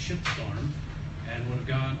same shitstorm and would have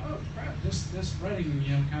gone, oh crap, this writing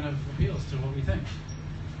kind of appeals to what we think.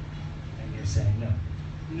 And you're saying no.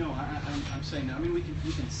 No, I'm saying no. I mean, we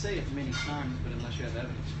can say it many times, but unless you have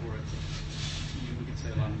evidence for it, we can say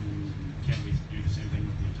a lot. Can we do the same thing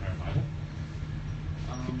with the entire Bible?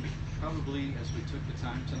 Probably, as we took the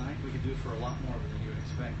time tonight, we could do it for a lot more than you would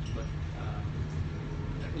expect. But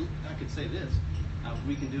I could say this: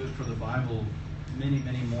 we can do it for the Bible many,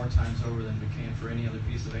 many more times over than we can for any other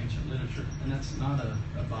piece of ancient literature. And that's not a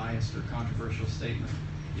biased or controversial statement.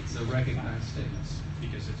 It's a recognized statement.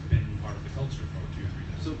 Because it's been part of the culture for 2 or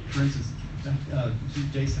 3 So, days. for instance,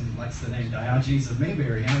 Jason likes the name Diogenes of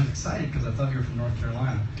Mayberry, and I was excited because I thought you were from North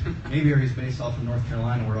Carolina. Mayberry is based off of North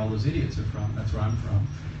Carolina, where all those idiots are from. That's where I'm from,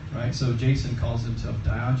 right? So Jason calls himself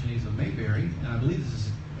Diogenes of Mayberry, and I believe this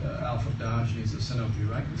is Alpha Diogenes of Sinope,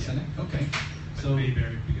 right? Yeah. Cynic? Okay. But So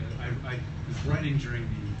Mayberry, because I was writing during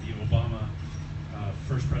the Obama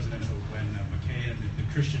first presidential when McCain and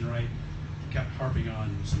the Christian right kept harping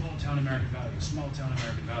on small town American values, small town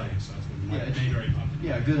American values. So that's when Mayberry popped up.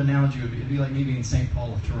 Yeah, a good analogy would be, it'd be like me being St.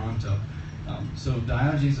 Paul of Toronto. So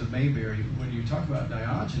Diogenes of Mayberry, when you talk about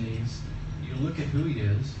Diogenes, you look at who he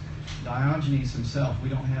is. Diogenes himself, we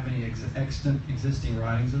don't have any extant existing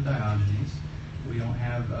writings of Diogenes. We don't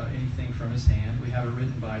have anything from his hand. We have it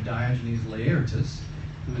written by Diogenes Laertius,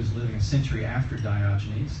 who is living a century after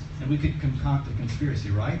Diogenes. And we could concoct a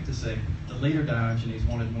conspiracy, right, to say the later Diogenes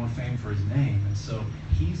wanted more fame for his name, and so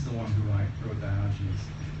he's the one who wrote Diogenes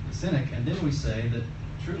the Cynic. And then we say that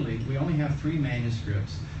truly we only have 3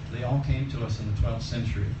 manuscripts. They all came to us in the 12th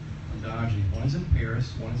century from Diogenes. One is in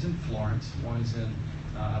Paris, one is in Florence, one is in,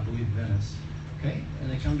 I believe, Venice. Okay?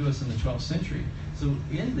 And they come to us in the 12th century. So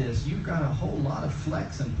in this, you've got a whole lot of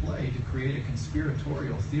flex and play to create a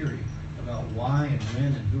conspiratorial theory about why and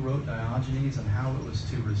when and who wrote Diogenes and how it was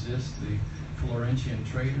to resist the Florentian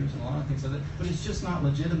traders and a lot of things like that. But it's just not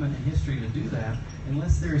legitimate in history to do that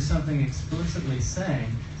unless there is something explicitly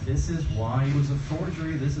saying this is why it was a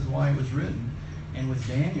forgery, this is why it was written. And with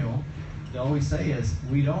Daniel, they always say is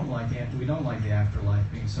we don't like the afterlife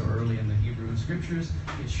being so early in the Hebrew scriptures.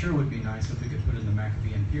 It sure would be nice if we could put it in the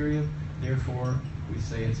Maccabean period. Therefore, we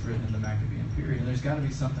say it's written in the Maccabean period. And there's got to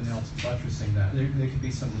be something else buttressing that. There could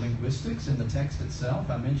be some linguistics in the text itself.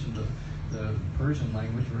 I mentioned the Persian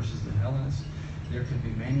language versus the Hellenist. There could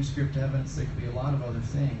be manuscript evidence. There could be a lot of other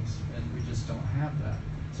things, and we just don't have that.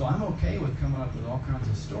 So I'm okay with coming up with all kinds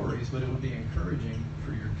of stories, but it would be encouraging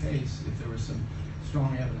for your case if there was some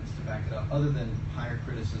strong evidence to back it up, other than higher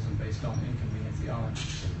criticism based on inconvenient theology.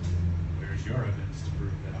 Where's your evidence to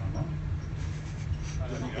prove that I'm wrong?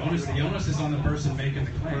 The onus is on the person making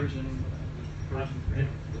the claim. The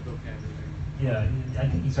vocabulary. Yeah, I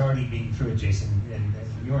think he's already been through it, Jason. And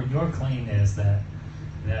your claim is that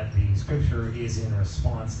the scripture is in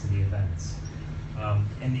response to the events.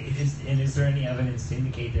 And is there any evidence to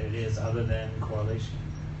indicate that it is, other than correlation?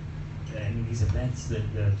 I mean, these events, the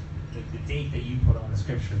date that you put on the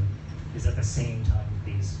scripture is at the same time with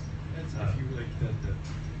these. If you like the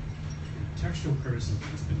textual criticism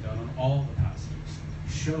that's been done on all the passages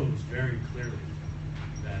shows very clearly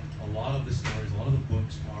that a lot of the stories, a lot of the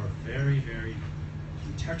books are very, very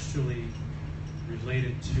contextually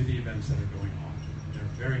related to the events that are going on.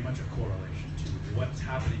 They're very much a correlation to what's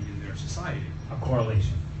happening in their society. A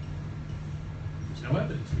correlation. There's no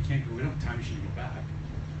evidence. We don't have time machine to go back.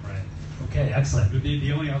 Right. Okay, excellent.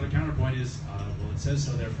 The only other counterpoint is, well, it says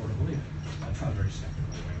so, therefore to believe it. That's not a very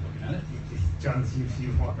skeptical way of looking at it. Jonathan,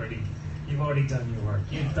 you've already done your work.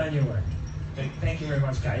 You've done your work. Thank you very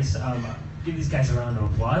much, guys. Give these guys a round of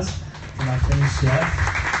applause. We're not finished yet.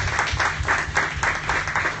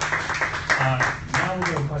 Now we'll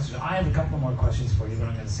go to questions. I have a couple more questions for you, but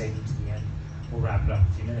I'm going to save them to the end. We'll wrap it up in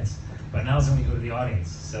a few minutes. But now's when we go to the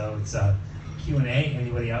audience. So it's Q&A.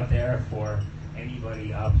 Anybody out there for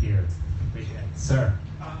anybody up here? Raise your hand. Sir.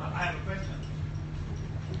 I have a question.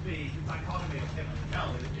 The dichotomy of heaven and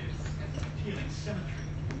hell is an appealing symmetry,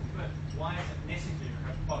 but why is it necessary to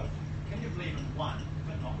have both? Can you believe in one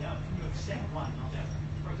but not the other? Can you accept one not the other?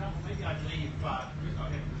 For example, maybe I believe there's no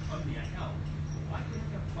heaven, there's only a hell. Why can't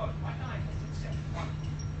you have both? Why can't I just accept one?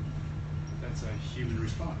 That's a human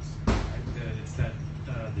response. Right? It's that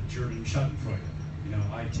the German Schadenfreude. You know,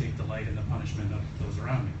 I take delight in the punishment of those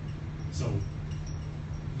around me. So,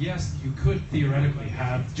 yes, you could theoretically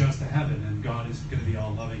have just a heaven, and God is going to be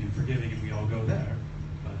all loving and forgiving, and we all go there,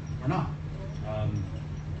 but we're not.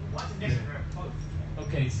 Why is it necessary to have both?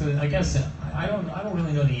 Okay, so I guess I don't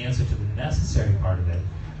really know the answer to the necessary part of it,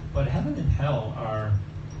 but heaven and hell are,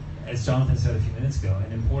 as Johnathan said a few minutes ago,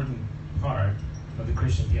 an important part of the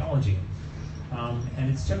Christian theology. And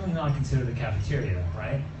it's generally not considered a cafeteria,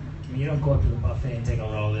 right? I mean, you don't go up to the buffet and take a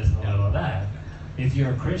little of this and a little of that. If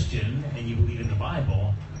you're a Christian and you believe in the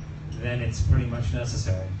Bible, then it's pretty much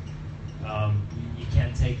necessary. You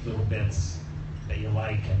can't take little bits that you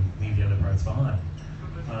like and leave the other parts behind.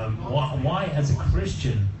 Why, as a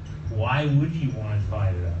Christian, why would you want to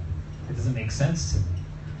divide it up? It doesn't make sense to me.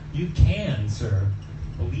 You can, sir,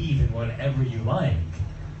 believe in whatever you like.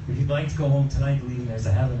 If you'd like to go home tonight believing there's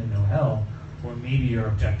a heaven and no hell, or maybe your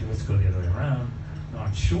objective was to go the other way around.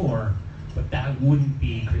 Not sure, but that wouldn't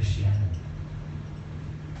be Christianity.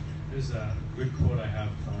 There's a good quote I have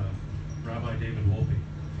from Rabbi David Wolpe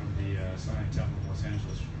from the Zion Temple of Los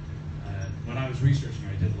Angeles. When I was researching,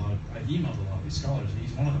 I emailed a lot of these scholars, and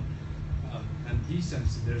he's one of them. And he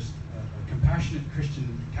says that there's a compassionate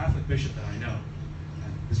Christian Catholic bishop that I know,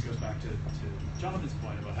 and this goes back to Jonathan's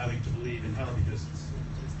point about having to believe in hell because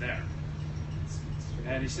it's there.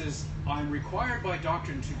 And he says, I'm required by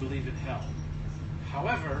doctrine to believe in hell.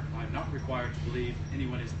 However, I'm not required to believe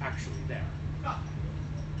anyone is actually there. What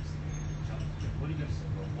are you going to say?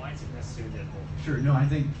 Well, why is it necessary that Sure. No, I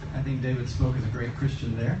think David spoke as a great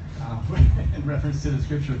Christian there, in reference to the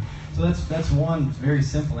scripture. So that's one very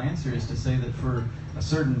simple answer, is to say that for a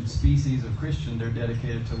certain species of Christian, they're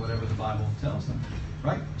dedicated to whatever the Bible tells them,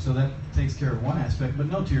 right? So that takes care of one aspect. But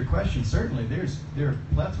no, to your question, certainly there are a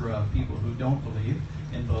plethora of people who don't believe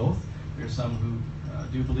in both. There's some who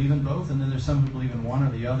do believe in both, and then there's some who believe in one or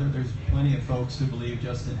the other. There's plenty of folks who believe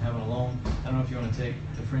just in heaven alone. I don't know if you want to take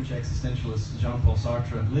the French existentialist Jean-Paul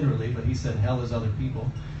Sartre literally, but he said hell is other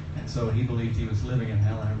people. And so he believed he was living in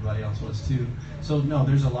hell, and everybody else was too. So no,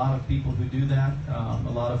 there's a lot of people who do that.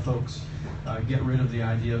 A lot of folks get rid of the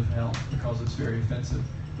idea of hell because it's very offensive.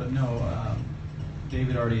 But no,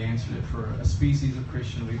 David already answered it. For a species of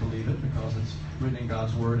Christian, we believe it because it's written in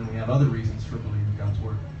God's Word, and we have other reasons for believing God's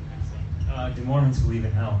Word. do Mormons believe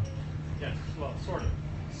in hell? Yes, well, sort of.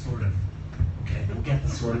 Sort of. Okay, we'll get the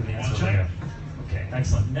sort of answer later. Okay,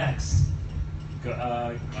 excellent. Next.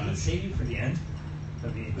 Can we save you for the end?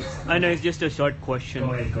 I know, it's just a short question.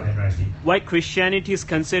 Go ahead, Rashid. Why Christianity is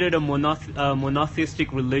considered a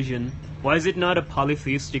monotheistic religion? Why is it not a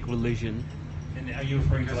polytheistic religion? And are you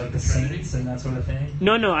referring to like the saints and that sort of thing?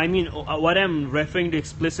 No, I mean, what I'm referring to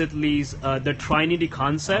explicitly is the Trinity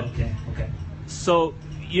concept. Okay. So,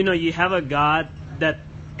 you have a God that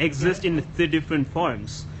exists in 3 different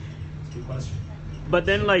forms. That's a good question. But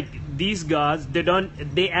then, like, these gods,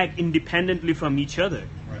 they act independently from each other.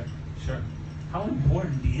 Right, sure. How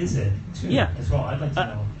important is it, too, as well? I'd like to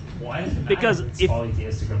know, why does it matter because if it's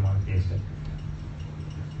polytheistic or monotheistic?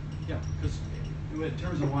 Yeah, because in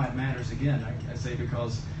terms of why it matters, again, I say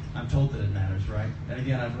because I'm told that it matters, right? And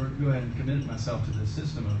again, I've go ahead and committed myself to this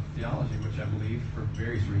system of theology, which I believe for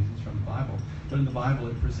various reasons from the Bible. But in the Bible,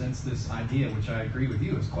 it presents this idea, which I agree with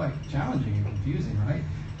you, is quite challenging and confusing, right?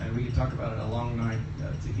 And we could talk about it a long night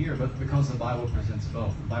to hear, but because the Bible presents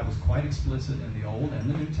both. The Bible's quite explicit in the Old and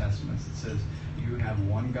the New Testaments. It says you have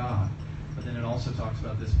one God, but then it also talks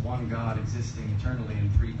about this one God existing eternally in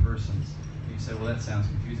 3 persons. And you say, well, that sounds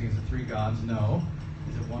confusing. Is it 3 gods? No.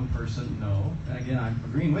 Is it 1 person? No. And again, I'm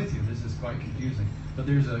agreeing with you. This is quite confusing. But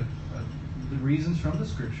there's the reasons from the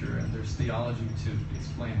Scripture, and there's theology to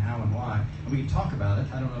explain how and why. And we can talk about it.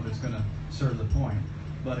 I don't know if it's going to serve the point.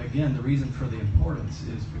 But again, the reason for the importance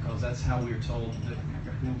is because that's how we're told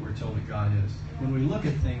who we're told that God is. When we look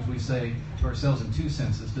at things, we say to ourselves in 2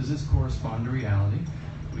 senses, does this correspond to reality?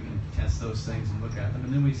 We can test those things and look at them.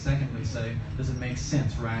 And then we secondly say, does it make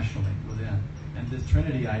sense rationally within? And the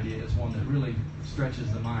Trinity idea is one that really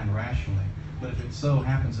stretches the mind rationally. But if it so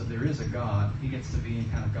happens that there is a God, he gets to be any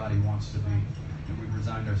kind of God he wants to be. And we've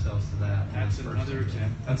resigned ourselves to that. That's another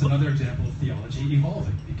example of theology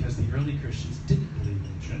evolving, because the early Christians didn't believe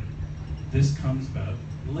in the Trinity. This comes about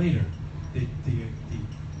later. The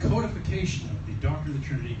codification of the doctrine of the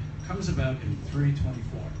Trinity comes about in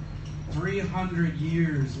 324, 300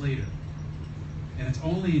 years later. And it's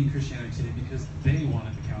only in Christianity today because they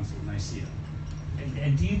wanted the Council of Nicaea.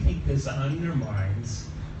 And do you think this undermines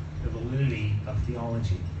the validity of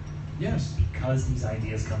theology? Yes. Because these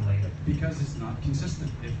ideas come later. Because it's not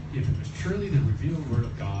consistent. If it was truly the revealed Word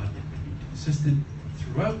of God, it would be consistent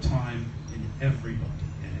throughout time in every book,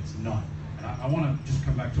 and it's not. And I want to just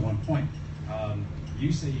come back to one point.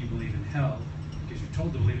 You say you believe in hell because you're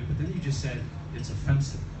told to believe it, but then you just said it's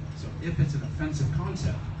offensive. So if it's an offensive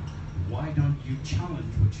concept, why don't you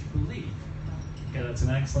challenge what you believe? Yeah, that's an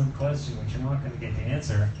excellent question, which you're not going to get to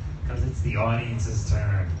answer because it's the audience's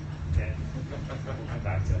turn. Okay, we'll come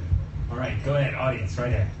back to it. All right, go ahead, audience,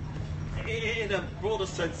 right here. In a broader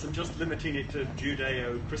sense than just limiting it to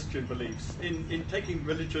Judeo-Christian beliefs, in taking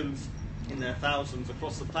religions in their thousands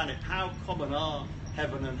across the planet, how common are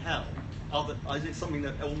heaven and hell? Is it something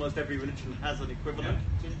that almost every religion has an equivalent?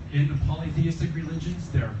 In the polytheistic religions,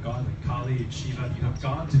 there are gods like Kali and Shiva. You have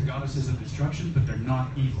gods and goddesses of destruction, but they're not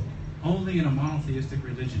evil. Only in a monotheistic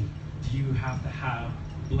religion do you have to have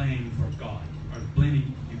blame for God.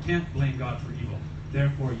 You can't blame God for evil.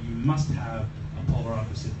 Therefore, you must have a polar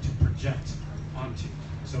opposite to project onto.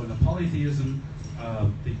 So in the polytheism,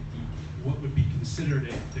 the what would be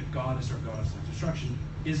considered the goddess or goddess of destruction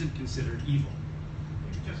isn't considered evil.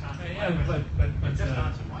 You just answered Yeah, my question. but Just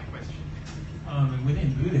answer my question.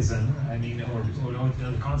 Within Buddhism, I mean, or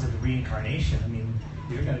the concept of reincarnation, I mean,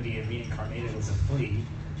 you're going to be reincarnated as a flea.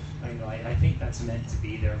 I think that's meant to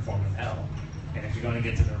be their form of hell. And if you're going to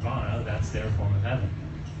get to nirvana, that's their form of heaven,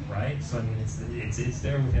 right? So I mean, it's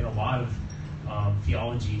there within a lot of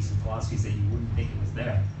theologies and philosophies that you wouldn't think it was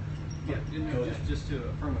there. Yeah, just to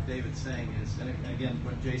affirm what David's saying is, and again,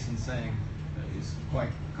 what Jason's saying is quite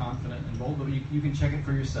confident and bold, but you can check it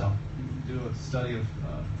for yourself. You can do a study of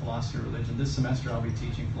philosophy of religion. This semester I'll be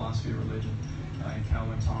teaching philosophy of religion in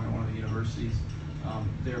Kalimantan at one of the universities.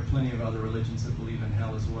 There are plenty of other religions that believe in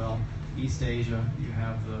hell as well. East Asia, you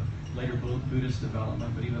have the later Buddhist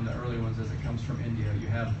development, but even the early ones as it comes from India, you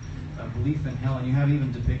have belief in hell, and you have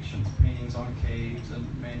even depictions, paintings on caves and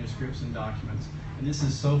manuscripts and documents. And this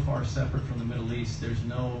is so far separate from the Middle East, there's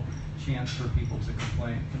no chance for people to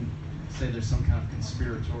say there's some kind of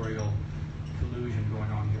conspiratorial collusion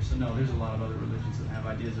going on here. So no, there's a lot of other religions that have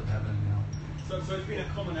ideas of heaven and hell. So it's been a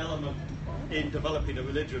common element in developing a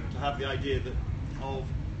religion to have the idea of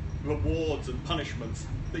rewards and punishments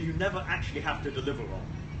that you never actually have to deliver on.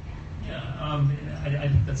 Yeah, I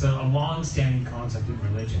think that's a long-standing concept in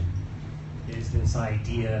religion, is this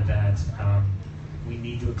idea that we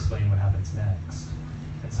need to explain what happens next.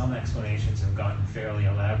 And some explanations have gotten fairly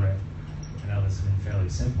elaborate, and others have been fairly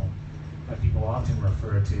simple. But people often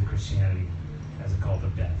refer to Christianity as a cult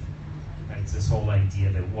of death. And it's this whole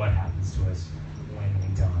idea that what happens to us when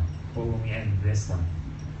we die, or when we end this life,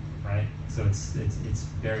 right? So it's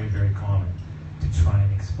very, very common to try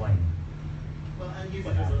and explain. Well, and use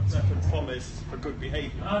it as a promise for good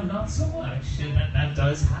behavior. Not so much. That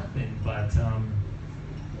does happen, but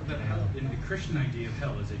In the Christian idea of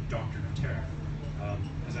hell is a doctrine of terror.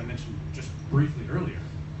 As I mentioned just briefly earlier,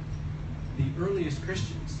 the earliest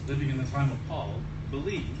Christians living in the time of Paul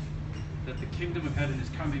believed that the kingdom of heaven is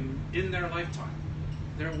coming in their lifetime.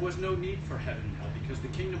 There was no need for heaven and hell because the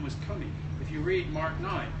kingdom was coming. If you read Mark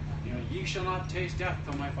 9, ye shall not taste death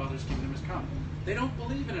till my Father's kingdom is come. They don't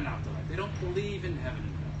believe in an afterlife. They don't believe in heaven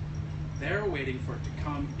and hell. They're waiting for it to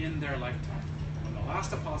come in their lifetime. When the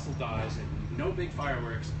last apostle dies and no big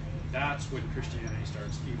fireworks, that's when Christianity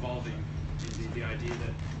starts evolving into the idea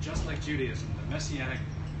that just like Judaism, the Messianic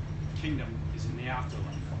kingdom is in the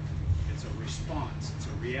afterlife. It's a response. It's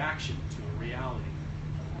a reaction to a reality.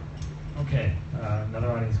 Okay, another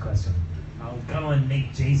audience question. I'll go and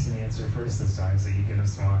make Jason answer first this time so you can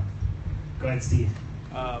respond. Go ahead, Steve.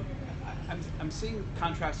 I'm seeing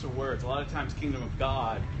contrasts of words. A lot of times kingdom of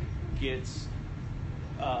God gets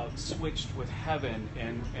switched with heaven,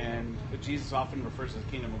 and Jesus often refers to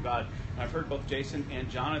the kingdom of God. And I've heard both Jason and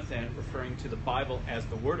Johnathan referring to the Bible as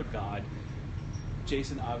the Word of God.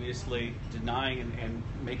 Jason obviously denying and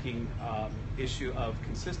making issue of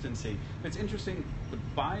consistency. But it's interesting, the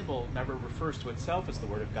Bible never refers to itself as the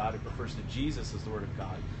Word of God. It refers to Jesus as the Word of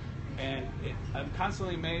God. And I'm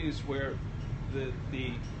constantly amazed where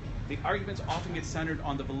the arguments often get centered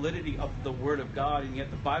on the validity of the Word of God, and yet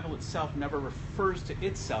the Bible itself never refers to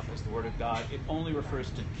itself as the Word of God. It only refers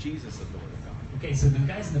to Jesus as the Word of God. Okay, so the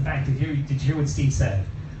guys in the back, did you hear what Steve said?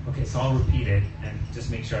 Okay, so I'll repeat it and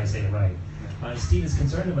just make sure I say it right. Steve is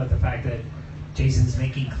concerned about the fact that Jason's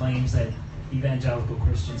making claims that evangelical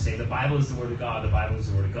Christians say the Bible is the Word of God, the Bible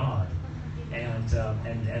is the Word of God.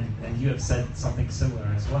 And you have said something similar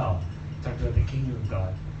as well. You talked about the kingdom of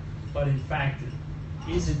God. But in fact,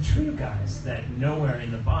 is it true, guys, that nowhere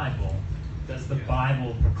in the Bible does the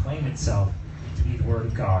Bible proclaim itself to be the Word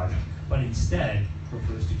of God, but instead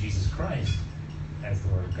refers to Jesus Christ as the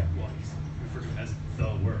Word of God? Well, he's referred to as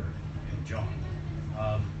the Word in John.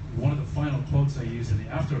 One of the final quotes I use in the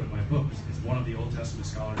afterword of my book is one of the Old Testament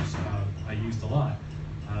scholars I used a lot.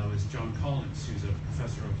 It was John Collins, who's a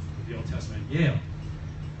professor of the Old Testament at Yale.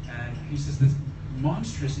 And he says this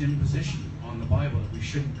monstrous imposition on the Bible that we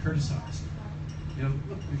shouldn't criticize.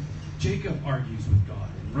 Look, Jacob argues with God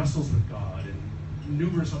and wrestles with God, and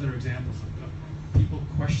numerous other examples of people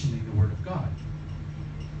questioning the Word of God.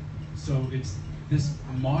 So it's this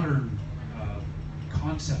modern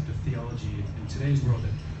concept of theology in today's world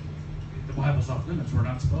that the Bible's off limits. We're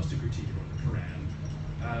not supposed to critique the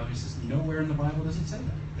Quran. He says nowhere in the Bible does it say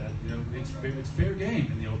that. It's fair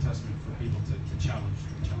game in the Old Testament for people to challenge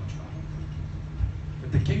God.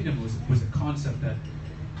 But the kingdom was a concept that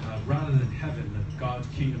rather than heaven, that God's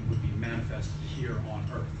kingdom would be manifest here on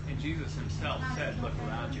earth. And Jesus himself said, "Look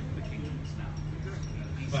around you, for the kingdom is now."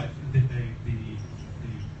 But the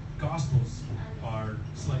Gospels are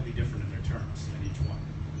slightly different in their terms in each one.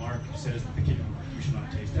 Mark says that the kingdom, we shall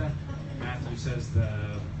not taste death. Matthew says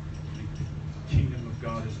the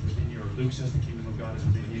God is within you, or Luke says the kingdom of God is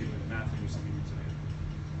within you, and Matthew is something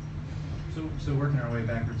that's So working our way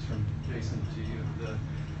backwards from Jason to you,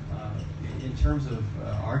 in terms of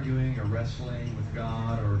arguing or wrestling with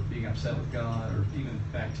God or being upset with God, or even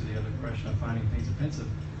back to the other question of finding things offensive,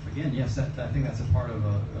 again, yes, I think that's a part of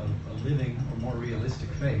a living or more realistic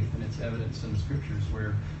faith, and it's evidenced in the scriptures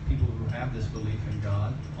where people who have this belief in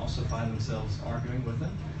God also find themselves arguing with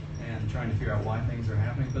Him and trying to figure out why things are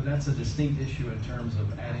happening. But that's a distinct issue in terms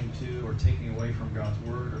of adding to or taking away from God's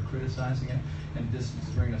Word or criticizing it. And this is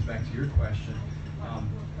bringing us back to your question.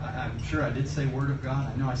 I'm sure I did say Word of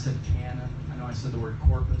God. I know I said canon. I know I said the word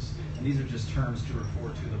corpus. And these are just terms to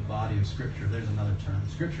refer to the body of Scripture. There's another term.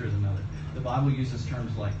 Scripture is another. The Bible uses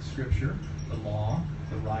terms like Scripture, the law,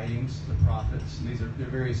 the writings, the prophets. And these are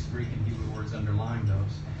various Greek and Hebrew words underlying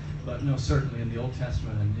those. But no, certainly in the Old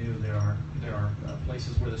Testament and New, there are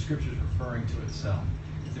places where the Scripture is referring to itself.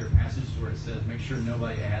 If there are passages where it says, make sure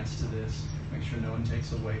nobody adds to this, make sure no one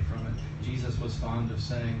takes away from it. Jesus was fond of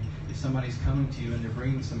saying, if somebody's coming to you and they're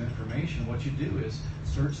bringing some information, what you do is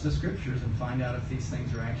search the Scriptures and find out if these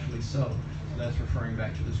things are actually so. So that's referring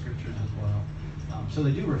back to the Scriptures as well. So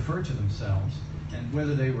they do refer to themselves. And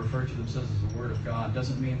whether they refer to themselves as the Word of God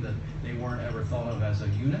doesn't mean that they weren't ever thought of as a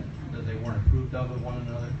unit, that they weren't approved of one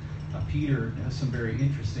another. Peter has some very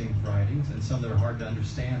interesting writings, and some that are hard to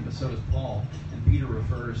understand, but so does Paul. And Peter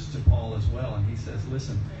refers to Paul as well, and he says,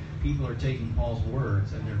 listen, people are taking Paul's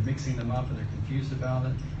words, and they're mixing them up, and they're confused about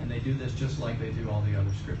it, and they do this just like they do all the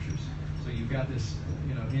other scriptures. So you've got this,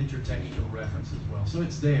 intertextual reference as well. So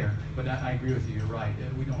it's there, but I agree with you, you're right.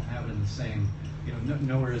 We don't have it in the same,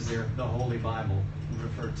 nowhere is there the Holy Bible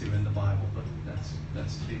referred to in the Bible, but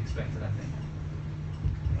that's to be expected, I think.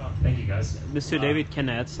 Thank you, guys. Mr. David can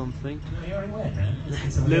add something. No, you already went, man.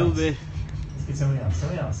 A little bit. Let's get somebody else.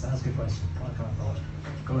 Somebody else. That was a good question. Come on forward.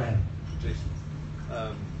 Go ahead. Jason,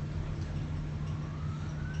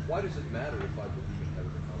 why does it matter if I believe in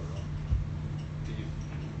heaven or hell at all? To you?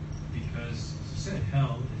 Because, as I said,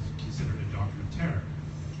 hell is considered a doctrine of terror.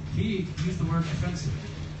 He used the word offensive.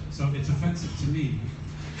 So it's offensive to me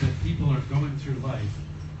that people are going through life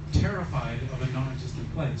terrified of a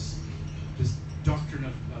non-existent place. This doctrine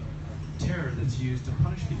of terror that's used to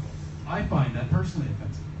punish people. I find that personally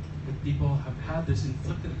offensive, that people have had this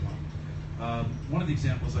inflicted upon. One of the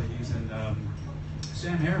examples I use, and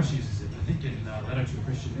Sam Harris uses it, I think in Letter to a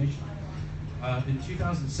Christian Nation. In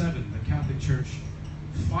 2007, the Catholic Church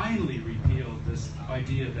finally repealed this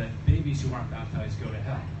idea that babies who aren't baptized go to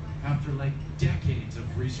hell, after like decades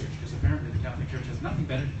of research, because apparently the Catholic Church has nothing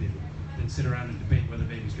better to do than sit around and debate whether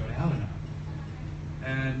babies go to hell or not.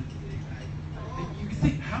 And you can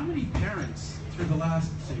think how many parents through the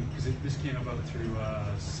last, because this came about through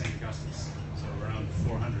St. Augustus, so around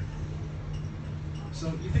 400. So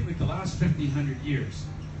you think like the last 1,500 years,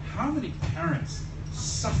 how many parents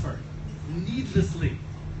suffered needlessly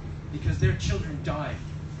because their children died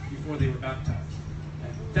before they were baptized?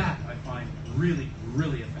 And that I find really,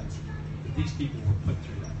 really offensive, that these people were put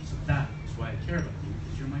through that. So that is why I care about you,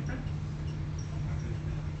 because you're my friend.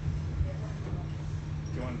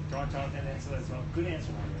 Do you want Johnathan to answer that as well? Good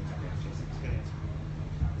answer, Jason. Good answer.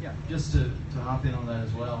 Yeah, just to hop in on that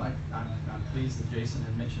as well, I'm pleased that Jason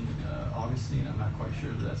had mentioned Augustine. I'm not quite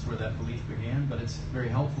sure that's where that belief began, but it's very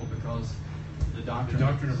helpful because the doctrine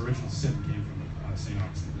of original sin came from St.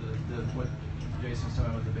 Augustine. What Jason's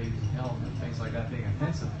talking about with the babies in hell and things like that being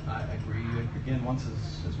offensive, I agree again once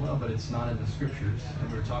as well, but it's not in the scriptures,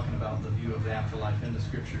 and we're talking about the view of the afterlife in the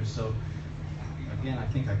scriptures. So again, I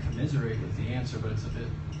think I commiserate with the answer, but it's a bit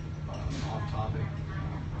off topic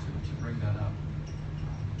to bring that up.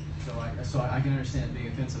 So I can understand it being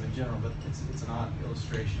offensive in general, but it's an odd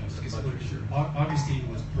illustration of the sure. Augustine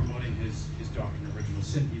was promoting his doctrine of original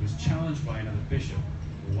sin. He was challenged by another bishop.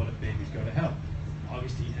 Well, what if babies go to hell?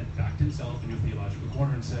 Augustine had backed himself into a theological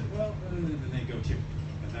corner and said, well, then they go too.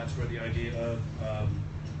 And that's where the idea of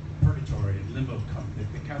purgatory and limbo come.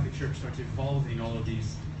 The Catholic Church starts evolving all of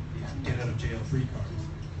these get-out-of-jail-free cards.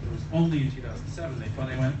 It was only in 2007 they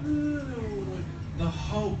finally went, the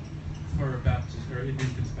hope for baptism, or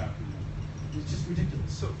infants baptism. It's just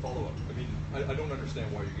ridiculous. So follow-up. I mean, I don't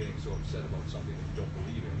understand why you're getting so upset about something that you don't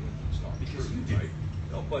believe in when it's not because true, you do. Right?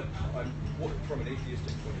 No, but from an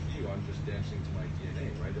atheistic point of view, I'm just dancing to my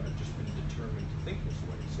DNA, right? I've just been determined to think this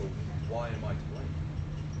way. So why am I to blame?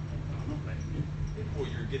 I'm not blaming you.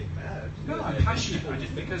 Well, you're getting mad. No, I'm passionate.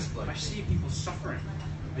 Because I see people suffering.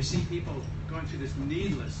 I see people going through this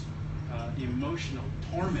needless emotional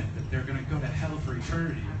torment that they're going to go to hell for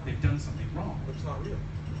eternity if they've done something wrong. But it's not real.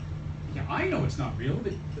 Yeah, I know it's not real,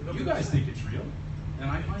 but you guys think it's real,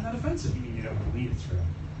 and I find that offensive. You mean you don't believe it's real?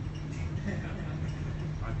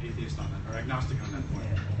 atheist on that, or agnostic on that point.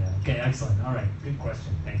 Yeah. Okay, excellent. All right, good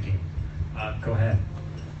question. Thank you. Go ahead.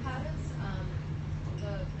 How does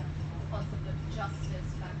the concept of justice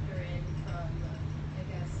factor in from, I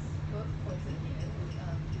guess, both points of view?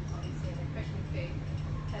 Obviously, in the Christian faith,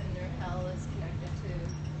 heaven or hell is connected to,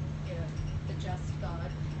 the just God.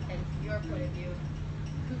 And from your point of view,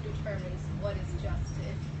 who determines what is just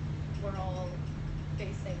if we're all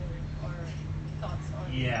basing our thoughts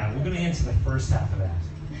on? Yeah, we're going to answer the first half of that.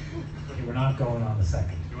 Okay, we're not going on the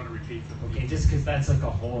second. You want to repeat the Okay, just because that's like a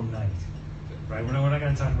whole night, right? We're not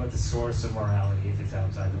going to talk about the source of morality if it's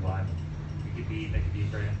outside the Bible. That could be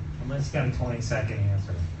very, unless you got a 20-second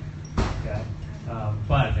answer. Okay,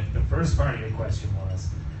 but the first part of your question was,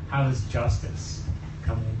 how does justice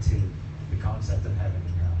come into the concept of heaven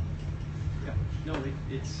and hell? Yeah. No,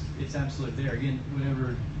 it's absolutely there. Again,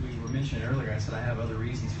 whenever we were mentioning earlier, I said I have other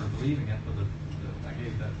reasons for believing it, but I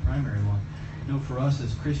gave that primary one. No, for us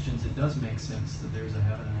as Christians, it does make sense that there's a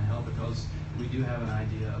heaven and a hell because we do have an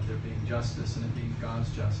idea of there being justice and it being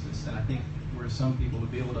God's justice. And I think where some people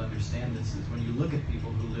would be able to understand this is when you look at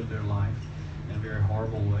people who live their life in a very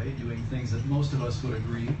horrible way, doing things that most of us would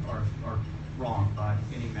agree are wrong by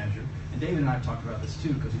any measure. And David and I have talked about this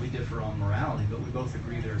too because we differ on morality, but we both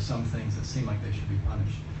agree there are some things that seem like they should be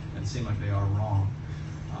punished and seem like they are wrong.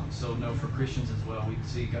 So no, for Christians as well, we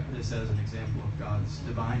see this as an example of God's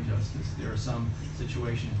divine justice. There are some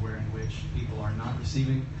situations in which people are not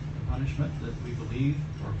receiving the punishment that we believe,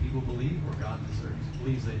 or people believe, or God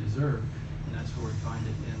believes they deserve, and that's where we find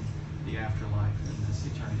it in the afterlife, in this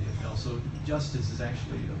eternity of hell. So justice is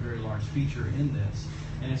actually a very large feature in this,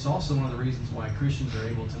 and it's also one of the reasons why Christians are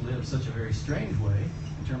able to live such a very strange way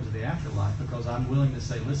in terms of the afterlife, because I'm willing to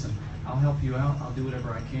say, listen, I'll help you out, I'll do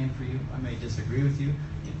whatever I can for you, I may disagree with you,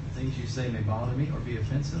 things you say may bother me or be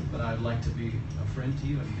offensive, but I'd like to be a friend to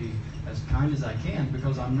you and be as kind as I can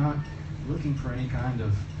because I'm not looking for any kind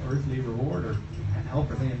of earthly reward or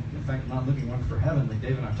help or thing. In fact, I'm not looking one for heaven.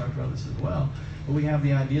 David and I talked about this as well. But we have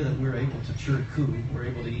the idea that we're able to cure coup, we're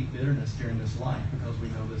able to eat bitterness during this life because we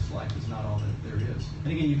know this life is not all that there is.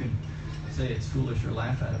 And again, you can say it's foolish or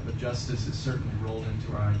laugh at it, but justice is certainly rolled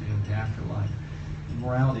into our idea of the afterlife. And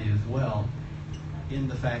morality as well, in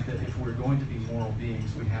the fact that if we're going to be moral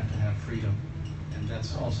beings, we have to have freedom. And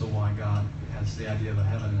that's also why God has the idea of a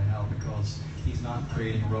heaven and a hell, because he's not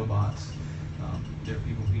creating robots. They're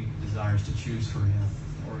people he desires to choose for him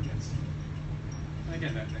or against him.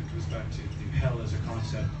 Again, that goes back to hell as a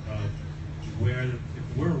concept of where,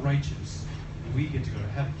 if we're righteous, we get to go to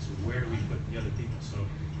heaven. So where do we put the other people? So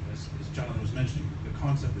as Jonathan was mentioning, the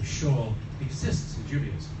concept of Sheol exists in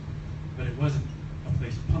Judaism, but it wasn't a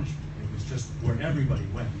place of punishment. It was just where everybody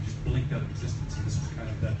went. You just blinked out of existence. And this was kind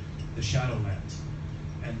of the Shadowlands.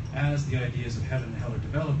 And as the ideas of heaven and hell are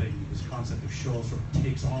developing, this concept of Sheol sort of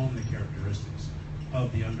takes on the characteristics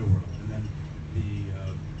of the underworld. And then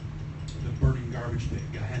the burning garbage pit,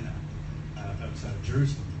 Gehenna, outside of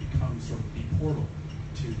Jerusalem, becomes sort of the portal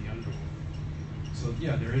to the underworld. So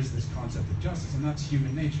yeah, there is this concept of justice, and that's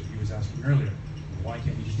human nature. He was asking earlier, why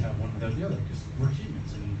can't you just have one without the other? Because we're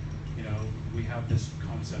humans, and we have this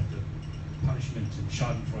concept of punishment and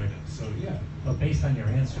Schadenfreude. So yeah. But based on your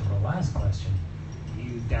answer to the last question,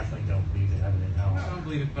 you definitely don't believe that heaven and hell I don't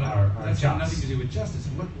believe it, but that's just. nothing to do with justice.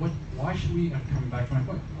 Why should we? I'm coming back to my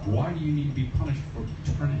point. Why do you need to be punished for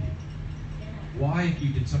eternity? Why, if you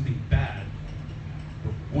did something bad for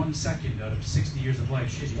 1 second out of 60 years of life,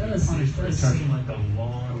 should you be punished for eternity? It does seem like a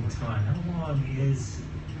long time. How long is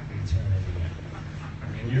eternity?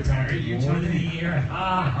 I mean, you're talking more than a year.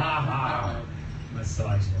 Ha ha ha.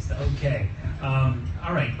 Misogynist. Okay.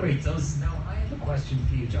 All right. Great. Now I have a question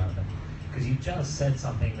for you, Jonathan, because you just said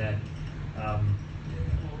something that.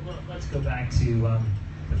 Let's go back to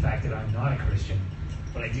the fact that I'm not a Christian,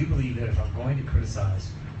 but I do believe that if I'm going to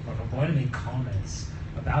criticize or if I'm going to make comments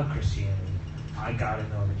about Christianity, I got to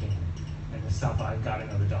know the kingdom and the stuff I've got to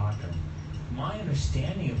know the doctrine. My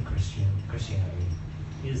understanding of Christianity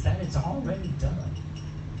is that it's already done.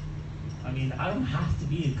 I mean, I don't have to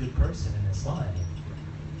be a good person in this life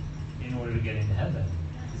in order to get into heaven.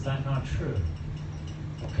 Is that not true?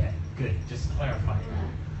 Okay, good. Just clarifying that.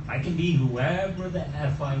 I can be whoever the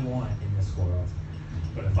F I want in this world,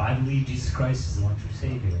 but if I believe Jesus Christ is the one true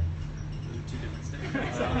Savior, two different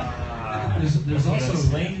statements. There's also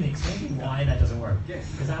explain why that doesn't work.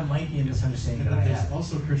 Because that might be a misunderstanding that I have. There's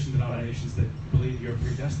also Christian denominations that believe you're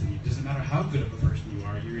predestined. It doesn't matter how good of a person you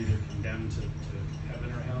are, you're either condemned to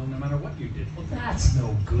heaven or hell, no matter what you did. Well, that's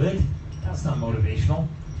no good. That's not motivational.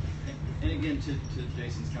 And again, to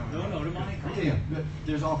Jason's comment. No, to mine. Yeah, but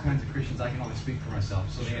there's all kinds of Christians. I can only speak for myself,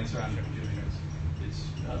 so the answer I'm giving is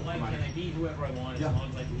Why can I be whoever I want as Yeah. long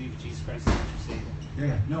as I believe Jesus Christ is your Savior?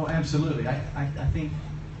 Yeah, no, absolutely. I think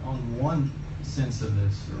on one sense of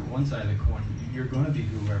this, or one side of the coin, you're going to be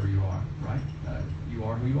whoever you are, right? You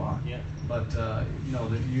are who you are. Yeah. But that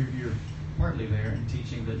you're partly there in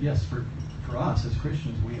teaching that, yes, for us as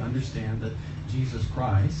Christians, we understand that Jesus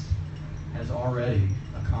Christ has already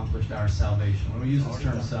accomplished our salvation. When we use this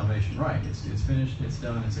term salvation, right, it's finished, it's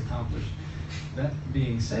done, it's accomplished. That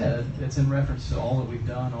being said, it's in reference to all that we've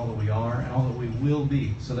done, all that we are, and all that we will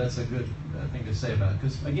be. So that's a good thing to say about it.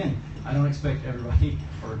 Because, again, I don't expect everybody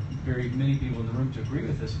or very many people in the room to agree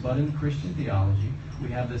with this, but in Christian theology, we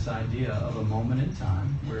have this idea of a moment in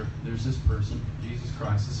time where there's this person, Jesus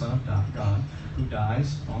Christ, the Son of God, who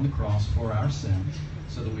dies on the cross for our sins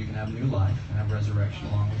so that we can have new life and have resurrection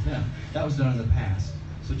along with Him. That was done in the past.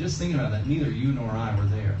 So just thinking about that, neither you nor I were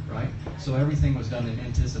there, right? So everything was done in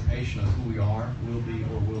anticipation of who we are, will be,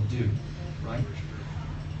 or will do, right?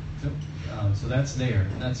 So that's there,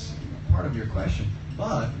 and that's part of your question.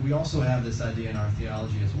 But we also have this idea in our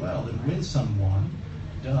theology as well, that when someone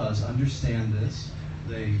does understand this,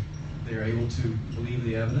 they're able to believe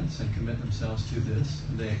the evidence and commit themselves to this,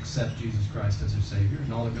 and they accept Jesus Christ as their Savior,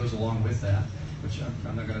 and all that goes along with that, which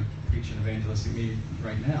I'm not going to preach an evangelistic meeting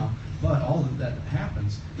right now, but all of that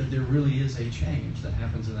happens, that there really is a change that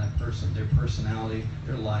happens in that person, their personality,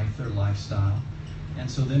 their life, their lifestyle. And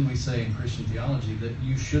so then we say in Christian theology that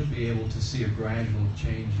you should be able to see a gradual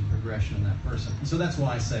change and progression in that person. And so that's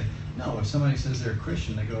why I say, no, if somebody says they're a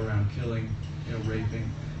Christian, they go around killing, raping,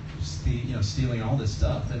 stealing all this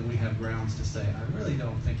stuff, then we have grounds to say, I really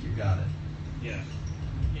don't think you got it. Yeah.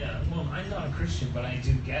 Yeah, well, I'm not a Christian, but I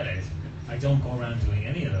do get it. I don't go around doing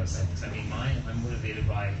any of those things. I mean, I'm motivated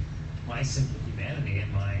by my simple humanity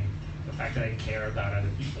and the fact that I care about other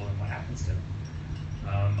people and what happens to them.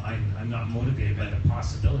 I'm not motivated by the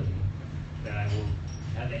possibility that I will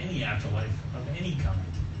have any afterlife of any kind.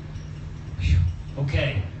 Whew.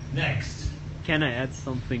 Okay, next. Can I add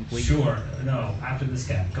something, please? Sure. No, after this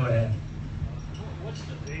guy. Go ahead. What's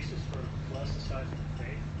the basis for proselytizing faith,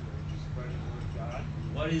 or spreading the word of God?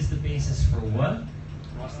 What is the basis for what?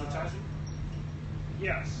 Proselytizing?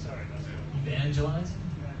 Yes, sorry. That's it. Evangelizing?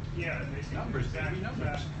 Yeah, basically. Numbers, back, baby, numbers.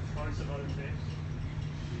 back parts of other faiths.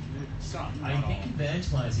 Some. I think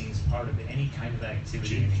evangelizing is part of any kind of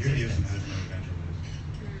activity in Judaism existence. has no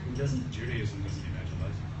evangelism. Doesn't Judaism doesn't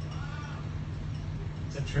evangelize.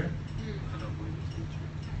 Is that true? I don't believe it's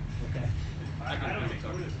true. Okay. I don't think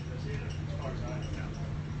Buddhism does either, as far as I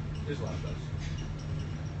know. Islam does.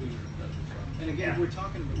 And again, we're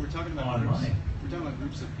talking about Online. groups. We're talking about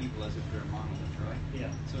groups of people as if they're a monolith, right?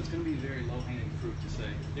 Yeah. So it's going to be very low-hanging fruit to say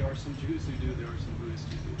there are some Jews who do, there are some Buddhists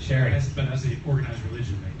who do. Sherry, But as an organized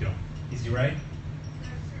religion, they don't. is he right? There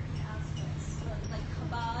are certain aspects, like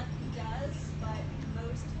Chabad does, but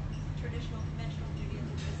most traditional conventional Judaism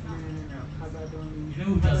does not. You know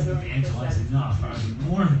who doesn't evangelize enough are the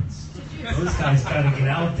Mormons. Those guys got to get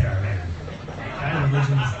out there, man. That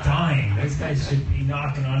religion is dying. Those guys should be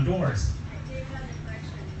knocking on doors. David had the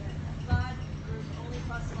correction that the Chabad group only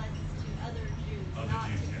proselytizes to other Jews, not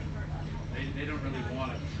to convert others. They don't really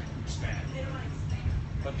want to expand. They don't want to expand.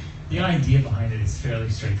 But The idea behind it is fairly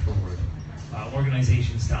straightforward.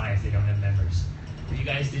 Organizations die if they don't have members. If you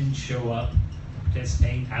guys didn't show up,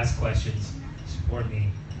 participate, ask questions, support me,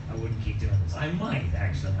 I wouldn't keep doing this. I might,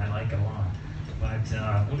 actually. I like it a lot.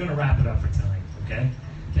 But we're going to wrap it up for tonight, okay?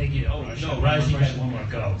 Thank you. Oh, no, Raj, you got one more.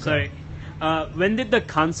 Go. Sorry. When did the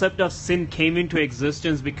concept of sin came into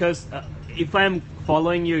existence? Because if I'm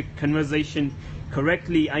following your conversation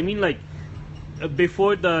correctly, I mean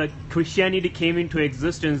before the Christianity came into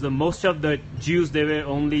existence, the most of the Jews, they were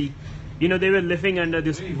only, they were living under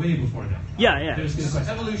this. way before that. Yeah. There's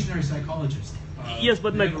evolutionary psychologists. Yes,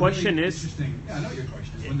 but my question is. Interesting. Yeah, I know your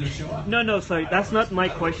question is when they show up. No, sorry, that's not my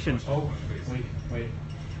question. Oh, wait.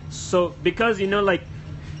 So, because,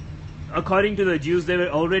 according to the Jews, they were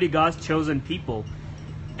already God's chosen people.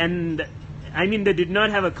 And, I mean, they did not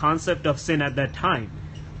have a concept of sin at that time.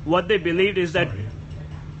 What they believed is that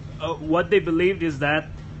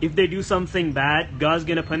if they do something bad, God's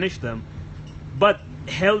going to punish them. But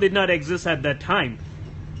hell did not exist at that time.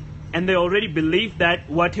 And they already believed that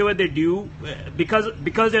whatever they do,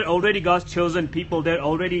 because they're already God's chosen people, they're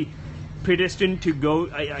already predestined to go,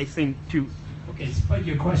 I think, to... Okay, but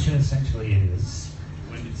your question essentially is,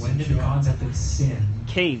 when did the concept of sin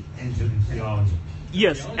came into theology?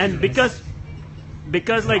 Yes, and because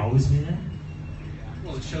Always been there?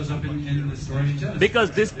 Well, it shows up in the story of Genesis.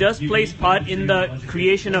 because this does plays part in the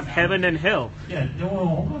creation of heaven and hell. Yeah, no,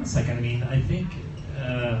 hold on a second. I mean, I think...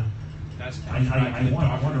 That's I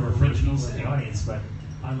want to refer to people in the audience, but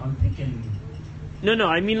I'm thinking No.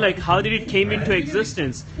 I mean, like, how did it came into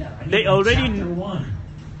existence? Yeah, I mean, They in already, chapter 1.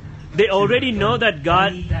 they already know that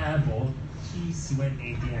God. Eat the apple. He went and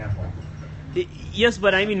ate the apple. Yes,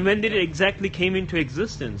 but I mean, when did it exactly came into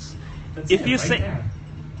existence? That's If it, you right say there.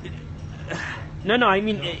 no, I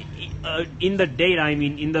mean, in the date. I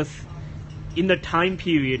mean, in the time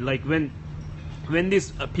period, like when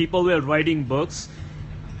these people were writing books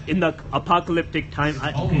in the apocalyptic time.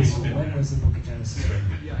 Okay, so when was the book of Genesis written?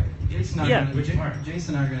 Jason and Yeah.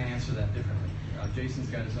 Jason and I are going to answer that differently. Jason's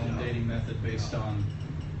got his own dating method based on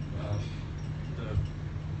the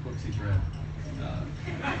books he's read.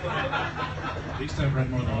 At least I've read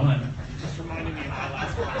more than one. Just reminding me of my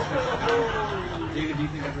last question. David, do you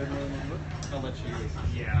think I've read more than one book? I'll let you.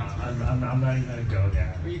 Yeah, I'm not even going to go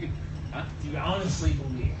there. Or you could. Do you honestly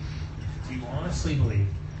believe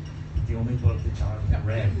that the only book that Johnathan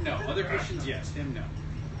read? No. Other Christians, yes. Him, no.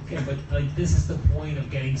 Okay, but like this is the point of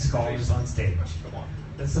getting scholars on stage. Come on.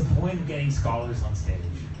 That's the point of getting scholars on stage,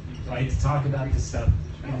 right? To talk about this stuff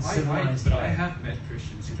in a civilized But way. I have met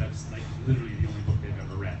Christians who that's like literally the only book they've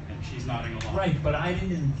ever read, and she's nodding along. Right, but I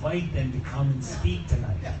didn't invite them to come and speak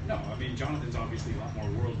tonight. Yeah, no, I mean, Jonathan's obviously a lot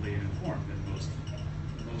more worldly and informed than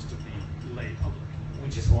most of the lay public.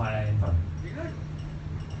 Which is why I invited. Exactly.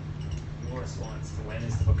 More response to when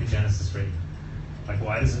is the book of Genesis written? Like,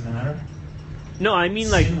 why does it matter? No, I mean,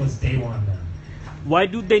 like, Sin was day one then. why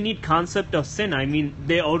do they need concept of sin? I mean,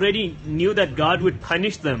 they already knew that God would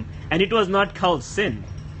punish them, and it was not called sin.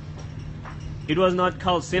 It was not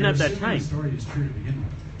called sin at that time. The story is true to begin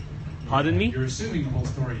with. Pardon me? You're assuming the whole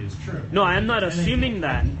story is true. No, I am not assuming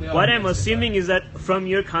that. What I'm assuming is that from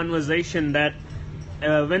your conversation that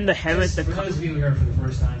when the heavens... For those of you here for the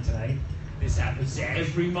first time tonight, this happens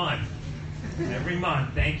every month. Every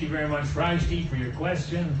month. Thank you very much, Rajdi, for your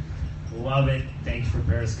question. Love it. Thanks for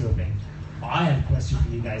periscoping. I have a question for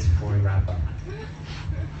you guys before we wrap up.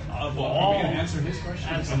 Of Well, all, are we going to answer his question?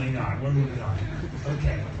 Absolutely not. We're moving on.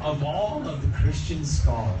 Okay. Of all of the Christian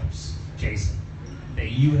scholars, Jason,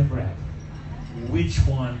 that you have read, which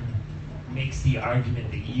one makes the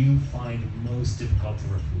argument that you find most difficult to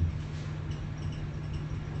refute?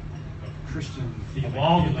 Christian Of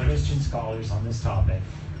all the Christian scholars on this topic,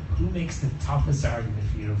 who makes the toughest argument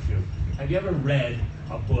for you to refute? Have you ever read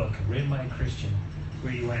a book written by a Christian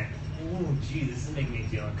where you went, oh, gee, this is making me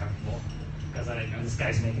feel uncomfortable because this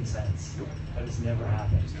guy's making sense? That has never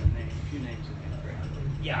happened. A few names of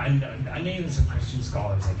them. Yeah, I named some Christian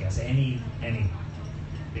scholars, I guess. Any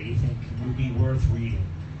that you think would be worth reading.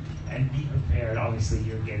 And be prepared. Obviously,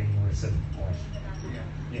 you're getting more specific points.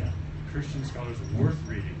 Yeah. Christian scholars are worth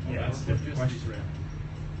reading. Well, Yeah, that's a different question.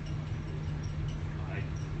 I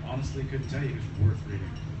honestly couldn't tell you who's worth reading.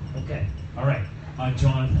 Okay. All right.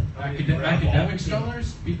 Johnathan. Academic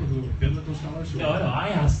scholars? People who are biblical scholars? No, I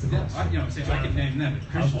asked the question. I can name them. But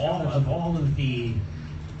Christian scholars, Of all of the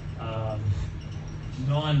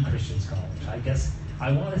non-Christian scholars, I guess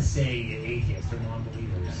I want to say atheists or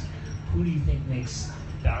non-believers, who do you think makes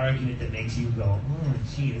the argument that makes you go, oh,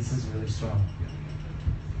 gee, this is really strong?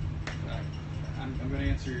 I'm going to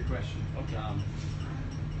answer your question. Okay.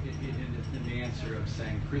 In the answer of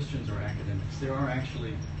saying Christians or academics, there are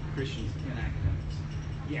actually Christians in academics.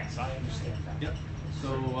 Yes, I understand that. Yep.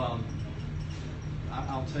 So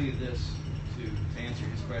I'll tell you this to answer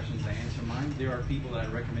his questions. I answer mine. There are people that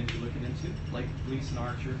I recommend you looking into, like Gleason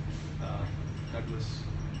Archer, Douglas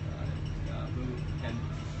Moo,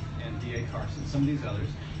 and D.A. Carson, some of these others.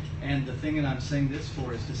 And the thing that I'm saying this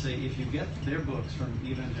for is to say, if you get their books from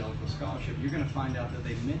evangelical scholarship, you're going to find out that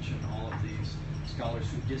they mention all of these scholars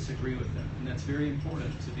who disagree with them. And that's very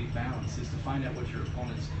important to be balanced, is to find out what your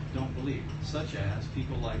opponents don't believe, such as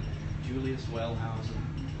people like Julius Wellhausen,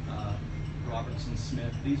 Robertson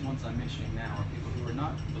Smith. These ones I'm mentioning now are people who are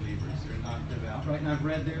not believers, they're not devout, right? And I've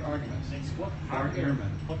read their arguments. What part of their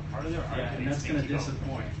arguments? Yeah, and that's going to makes you go,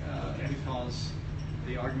 disappoint because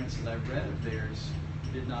the arguments that I've read of theirs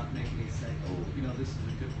did not make me say, oh, this is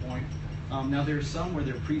a good point. Now, there are some where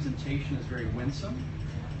their presentation is very winsome,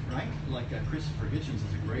 right? Like Christopher Hitchens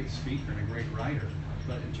is a great speaker and a great writer,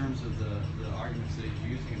 but in terms of the arguments that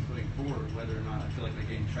he's using and putting forward, whether or not I feel like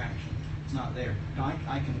they gain traction, it's not there. Now,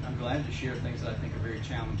 I'm glad to share things that I think are very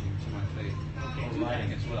challenging to my faith or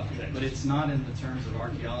writing as well, but it's not in the terms of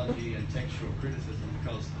archaeology and textual criticism,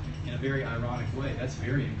 because in a very ironic way, that's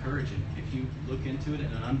very encouraging. If you look into it in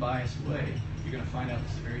an unbiased way, you're going to find out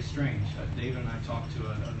this is very strange. David and I talked to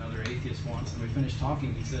another atheist once, and we finished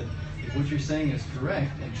talking. He said, if what you're saying is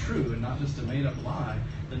correct and true and not just a made-up lie,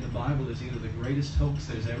 then the Bible is either the greatest hoax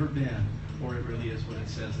there's ever been, or it really is what it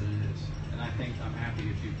says that it is. And I think I'm happy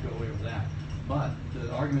if you go away with that. But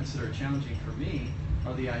the arguments that are challenging for me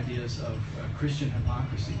are the ideas of Christian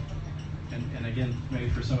hypocrisy. And again, maybe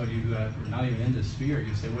for some of you who are not even in this sphere,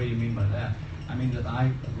 you say, what do you mean by that? I mean that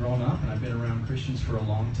I've grown up and I've been around Christians for a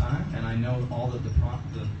long time, and I know all that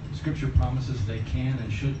the Scripture promises they can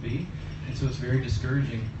and should be. And so it's very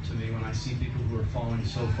discouraging to me when I see people who are falling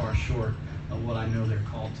so far short of what I know they're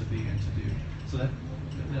called to be and to do. So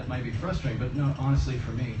that might be frustrating, but no, honestly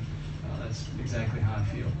for me, that's exactly how I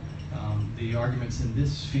feel. The arguments in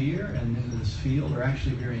this sphere and in this field are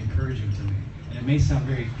actually very encouraging to me. And it may sound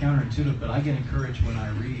very counterintuitive, but I get encouraged when I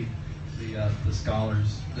read the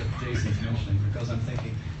scholars that Jason's mentioning, because I'm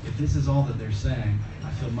thinking, if this is all that they're saying,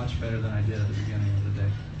 I feel much better than I did at the beginning of the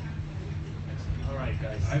day. All right,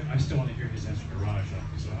 guys. I still want to hear his answer to Raj,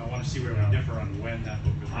 so I want to see where we differ on when that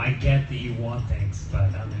book was written. I get that you want things,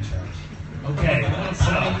 but I'm in charge. Okay,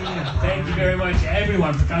 so thank you very much,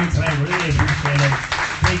 everyone, for coming tonight. Really appreciate it.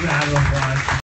 Big round of applause.